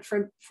sufficient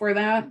for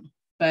that.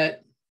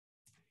 But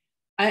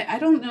I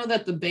don't know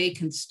that the bay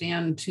can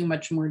stand too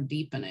much more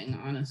deepening,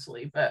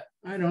 honestly, but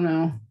I don't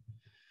know.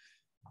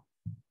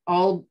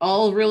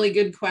 All really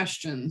good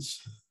questions.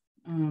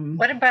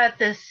 What about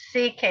the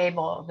sea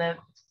cable, the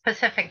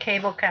Pacific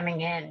cable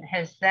coming in?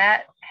 Has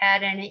that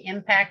had any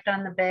impact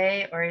on the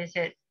bay, or is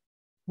it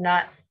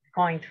not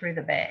going through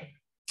the bay?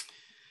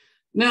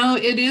 No,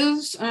 it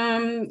is.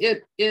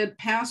 It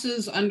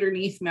passes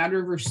underneath Mad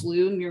River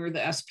Slough near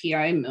the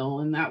SPI mill,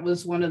 and that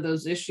was one of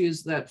those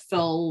issues that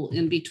fell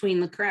in between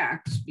the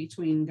cracks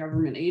between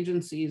government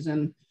agencies,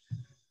 and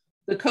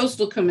the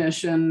Coastal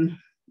Commission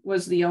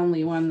was the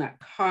only one that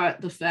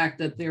caught the fact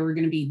that they were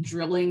going to be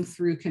drilling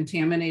through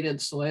contaminated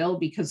soil,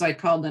 because I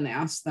called and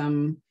asked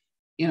them,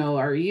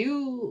 are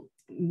you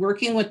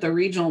working with the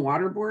Regional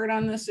Water Board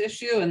on this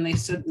issue? And they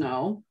said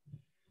no.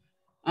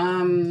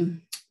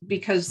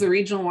 Because the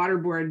Regional Water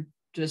Board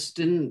just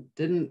didn't,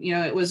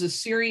 it was a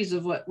series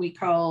of what we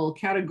call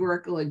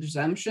categorical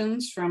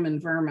exemptions from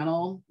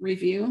environmental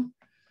review.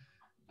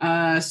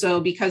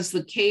 So because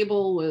the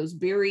cable was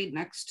buried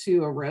next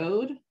to a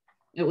road,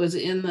 it was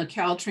in the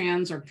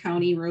Caltrans or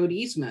county road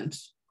easement.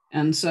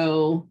 And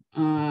so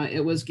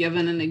it was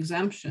given an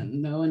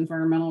exemption, no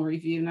environmental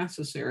review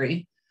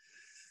necessary.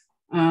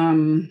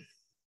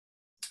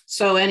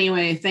 So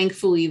anyway,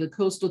 thankfully, the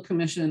Coastal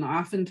Commission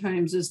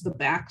oftentimes is the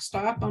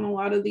backstop on a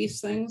lot of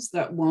these things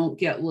that won't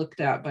get looked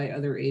at by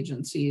other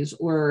agencies,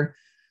 or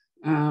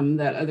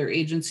that other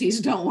agencies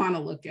don't want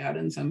to look at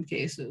in some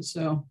cases.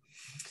 So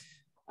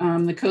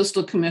the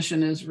Coastal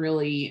Commission is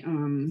really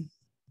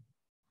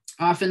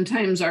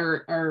oftentimes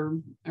our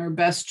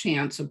best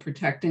chance of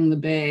protecting the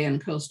bay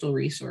and coastal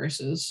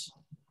resources.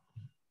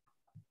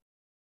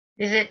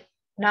 Is it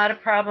not a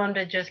problem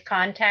to just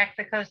contact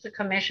the Coastal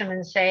Commission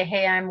and say,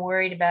 hey, I'm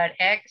worried about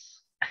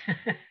X?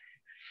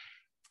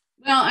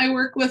 Well, I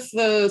work with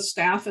the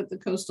staff at the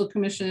Coastal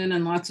Commission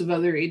and lots of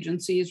other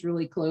agencies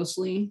really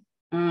closely.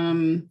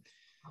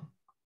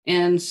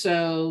 And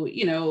so,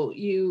 you know,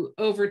 you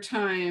over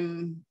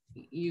time,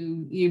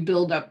 you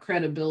build up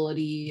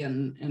credibility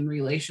and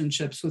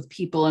relationships with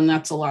people. And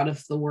that's a lot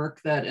of the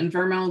work that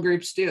environmental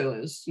groups do,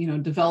 is, you know,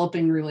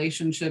 developing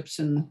relationships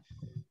and,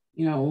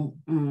 you know,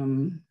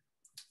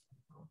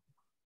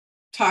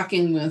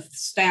 talking with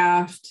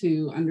staff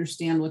to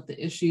understand what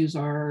the issues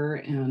are,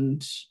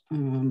 and,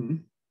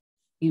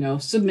 you know,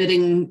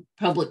 submitting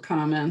public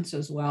comments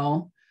as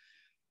well.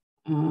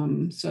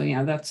 So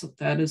yeah,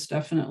 that is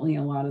definitely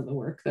a lot of the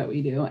work that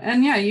we do.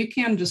 And yeah, you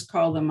can just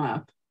call them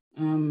up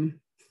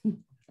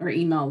or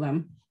email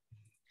them.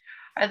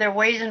 Are there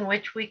ways in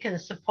which we can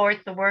support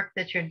the work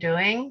that you're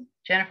doing,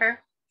 Jennifer?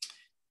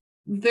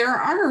 There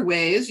are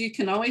ways. You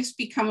can always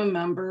become a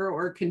member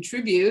or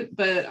contribute,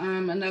 but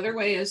another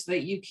way is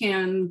that you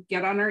can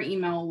get on our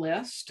email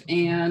list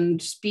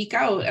and speak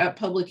out at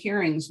public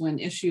hearings when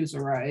issues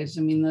arise.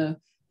 I mean, the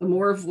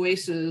more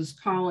voices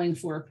calling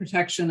for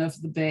protection of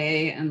the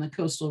bay and the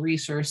coastal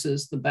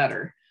resources, the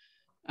better.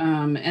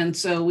 And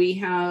so we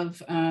have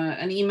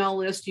an email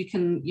list. You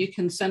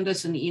can send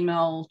us an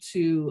email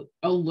to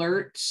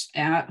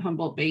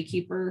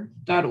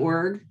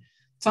alerts@humboldtbaykeeper.org.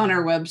 It's on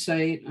our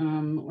website,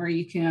 or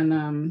you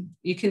can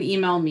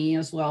email me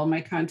as well. My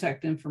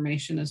contact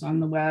information is on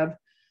the web.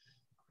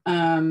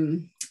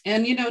 And,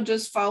 you know,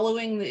 just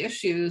following the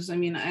issues. I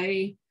mean,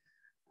 I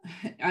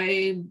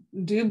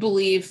do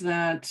believe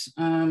that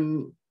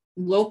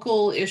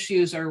local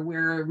issues are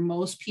where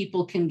most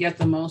people can get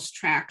the most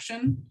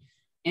traction.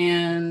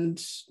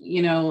 And,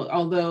 you know,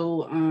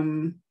 although,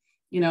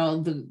 you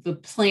know, the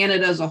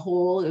planet as a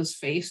whole is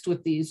faced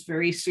with these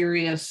very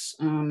serious,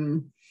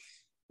 you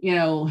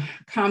know,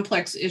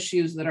 complex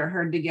issues that are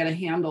hard to get a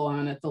handle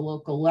on at the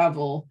local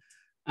level.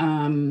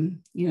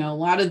 You know, a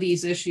lot of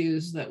these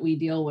issues that we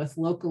deal with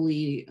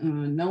locally,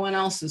 no one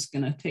else is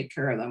going to take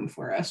care of them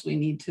for us. We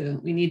need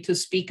to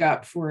speak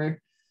up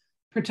for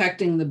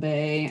protecting the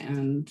bay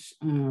and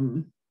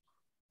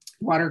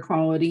water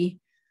quality.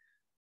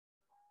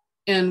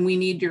 And we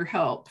need your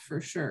help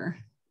for sure.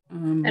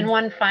 And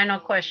one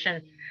final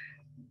question.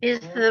 Is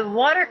the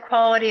water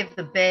quality of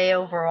the bay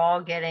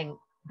overall getting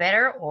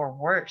better or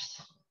worse?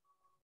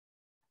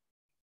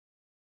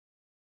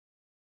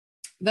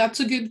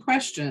 That's a good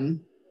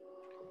question.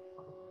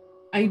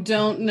 I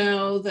don't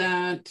know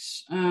that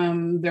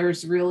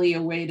there's really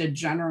a way to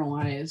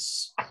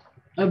generalize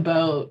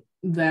about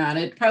that.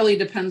 It probably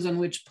depends on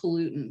which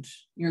pollutant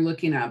you're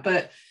looking at.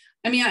 But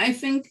I mean, I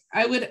think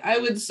I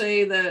would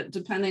say that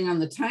depending on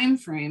the time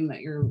frame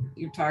that you're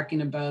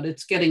talking about,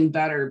 it's getting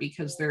better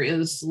because there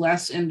is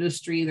less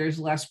industry, there's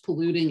less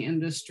polluting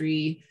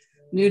industry.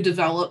 New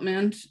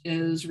development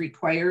is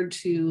required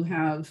to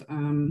have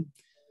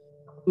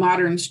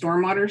modern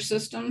stormwater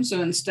system.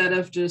 So instead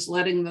of just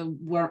letting the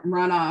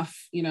runoff,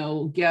 you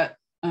know, get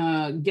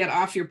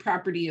off your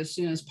property as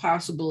soon as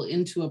possible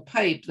into a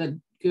pipe that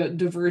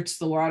diverts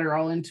the water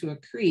all into a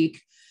creek,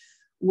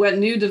 what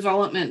new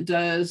development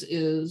does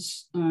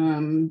is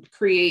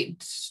create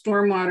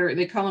stormwater,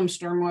 they call them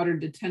stormwater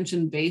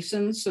detention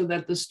basins, so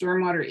that the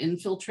stormwater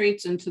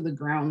infiltrates into the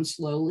ground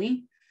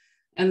slowly.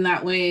 And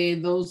that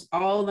way,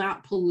 all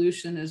that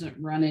pollution isn't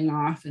running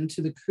off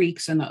into the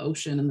creeks and the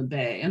ocean and the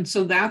bay. And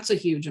so that's a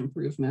huge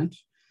improvement.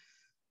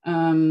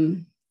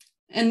 And,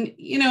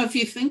 you know, if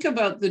you think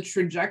about the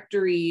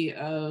trajectory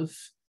of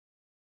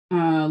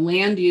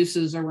land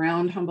uses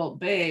around Humboldt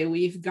Bay,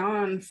 we've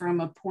gone from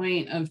a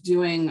point of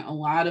doing a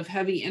lot of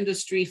heavy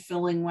industry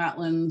filling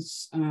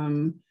wetlands,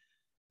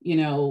 you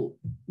know,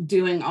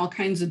 doing all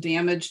kinds of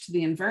damage to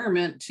the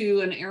environment, to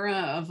an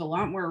era of a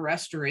lot more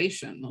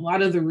restoration. A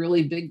lot of the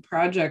really big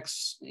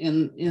projects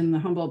in the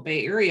Humboldt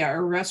Bay area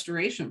are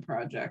restoration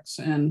projects.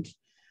 And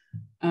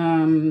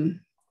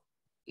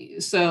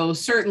so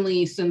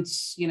certainly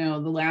since, you know,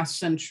 the last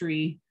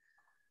century,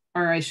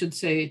 or I should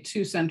say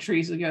 2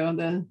 centuries ago,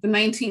 the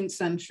 19th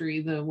century,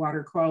 the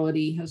water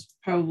quality has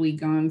probably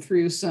gone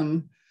through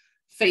some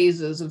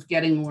phases of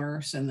getting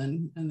worse and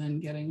then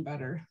getting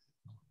better.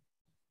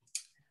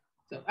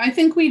 So I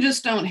think we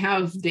just don't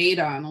have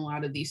data on a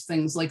lot of these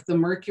things, like the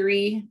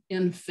mercury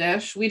in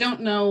fish. We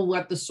don't know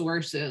what the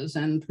source is,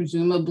 and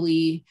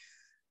presumably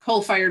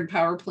coal-fired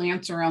power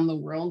plants around the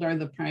world are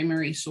the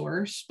primary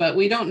source, but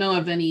we don't know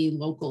of any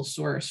local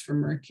source for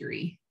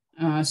mercury.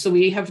 So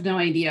we have no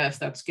idea if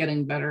that's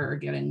getting better or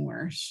getting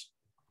worse.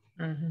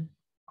 Mm-hmm.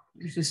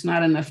 There's just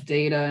not enough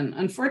data. And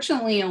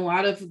unfortunately, a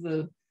lot of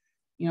the,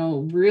 you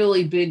know,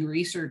 really big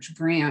research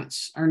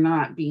grants are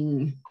not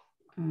being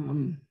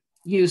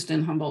used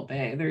in Humboldt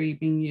Bay. They're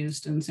being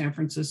used in San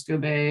Francisco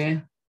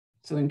Bay,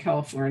 Southern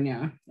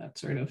California, that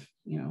sort of,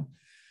 you know,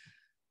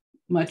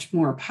 much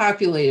more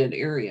populated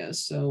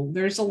areas. So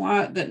there's a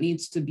lot that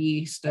needs to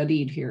be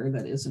studied here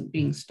that isn't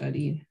being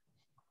studied.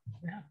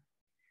 Yeah.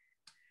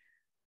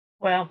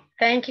 Well,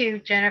 thank you,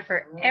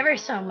 Jennifer, ever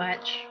so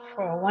much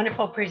for a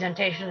wonderful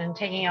presentation and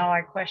taking all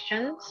our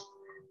questions.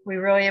 We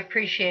really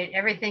appreciate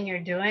everything you're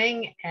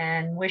doing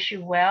and wish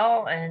you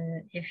well.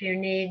 And if you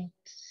need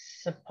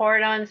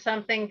support on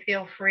something,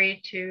 feel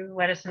free to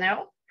let us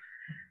know.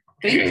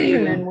 Thank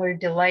you. And we're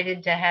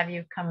delighted to have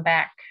you come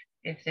back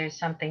if there's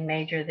something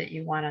major that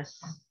you want us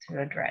to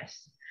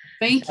address.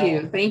 Thank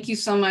you. Thank you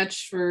so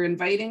much for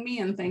inviting me,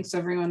 and thanks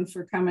everyone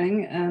for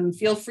coming. And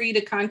feel free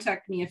to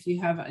contact me if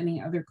you have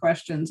any other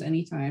questions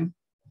anytime.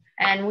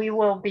 And we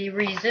will be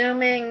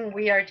resuming.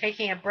 We are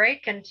taking a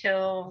break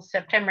until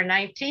September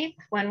 19th,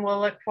 when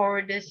we'll look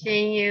forward to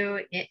seeing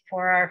you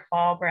for our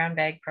fall brown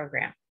bag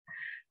program.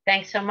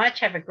 Thanks so much.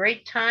 Have a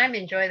great time.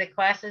 Enjoy the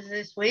classes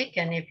this week.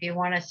 And if you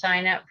want to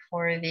sign up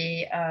for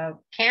the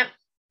camp,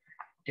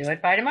 do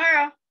it by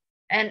tomorrow.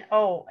 And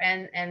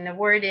and the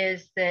word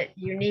is that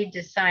you need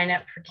to sign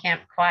up for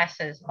camp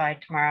classes by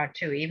tomorrow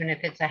too, even if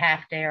it's a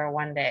half day or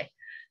one day.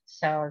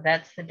 So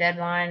that's the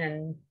deadline,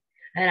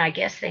 and I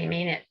guess they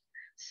mean it.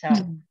 So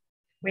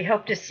we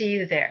hope to see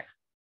you there.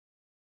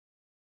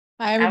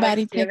 Bye,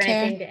 everybody. Alex, do you have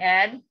anything to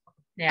add?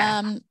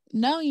 Yeah.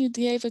 No, you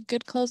gave a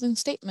good closing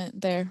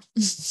statement there.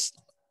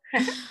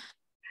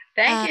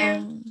 Thank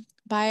you.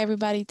 Bye,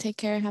 everybody. Take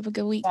care. Have a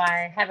good week.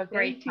 Bye. Have a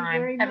great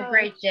time. Have a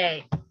great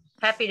day.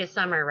 Happy to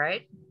summer,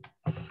 right?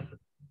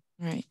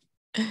 Right.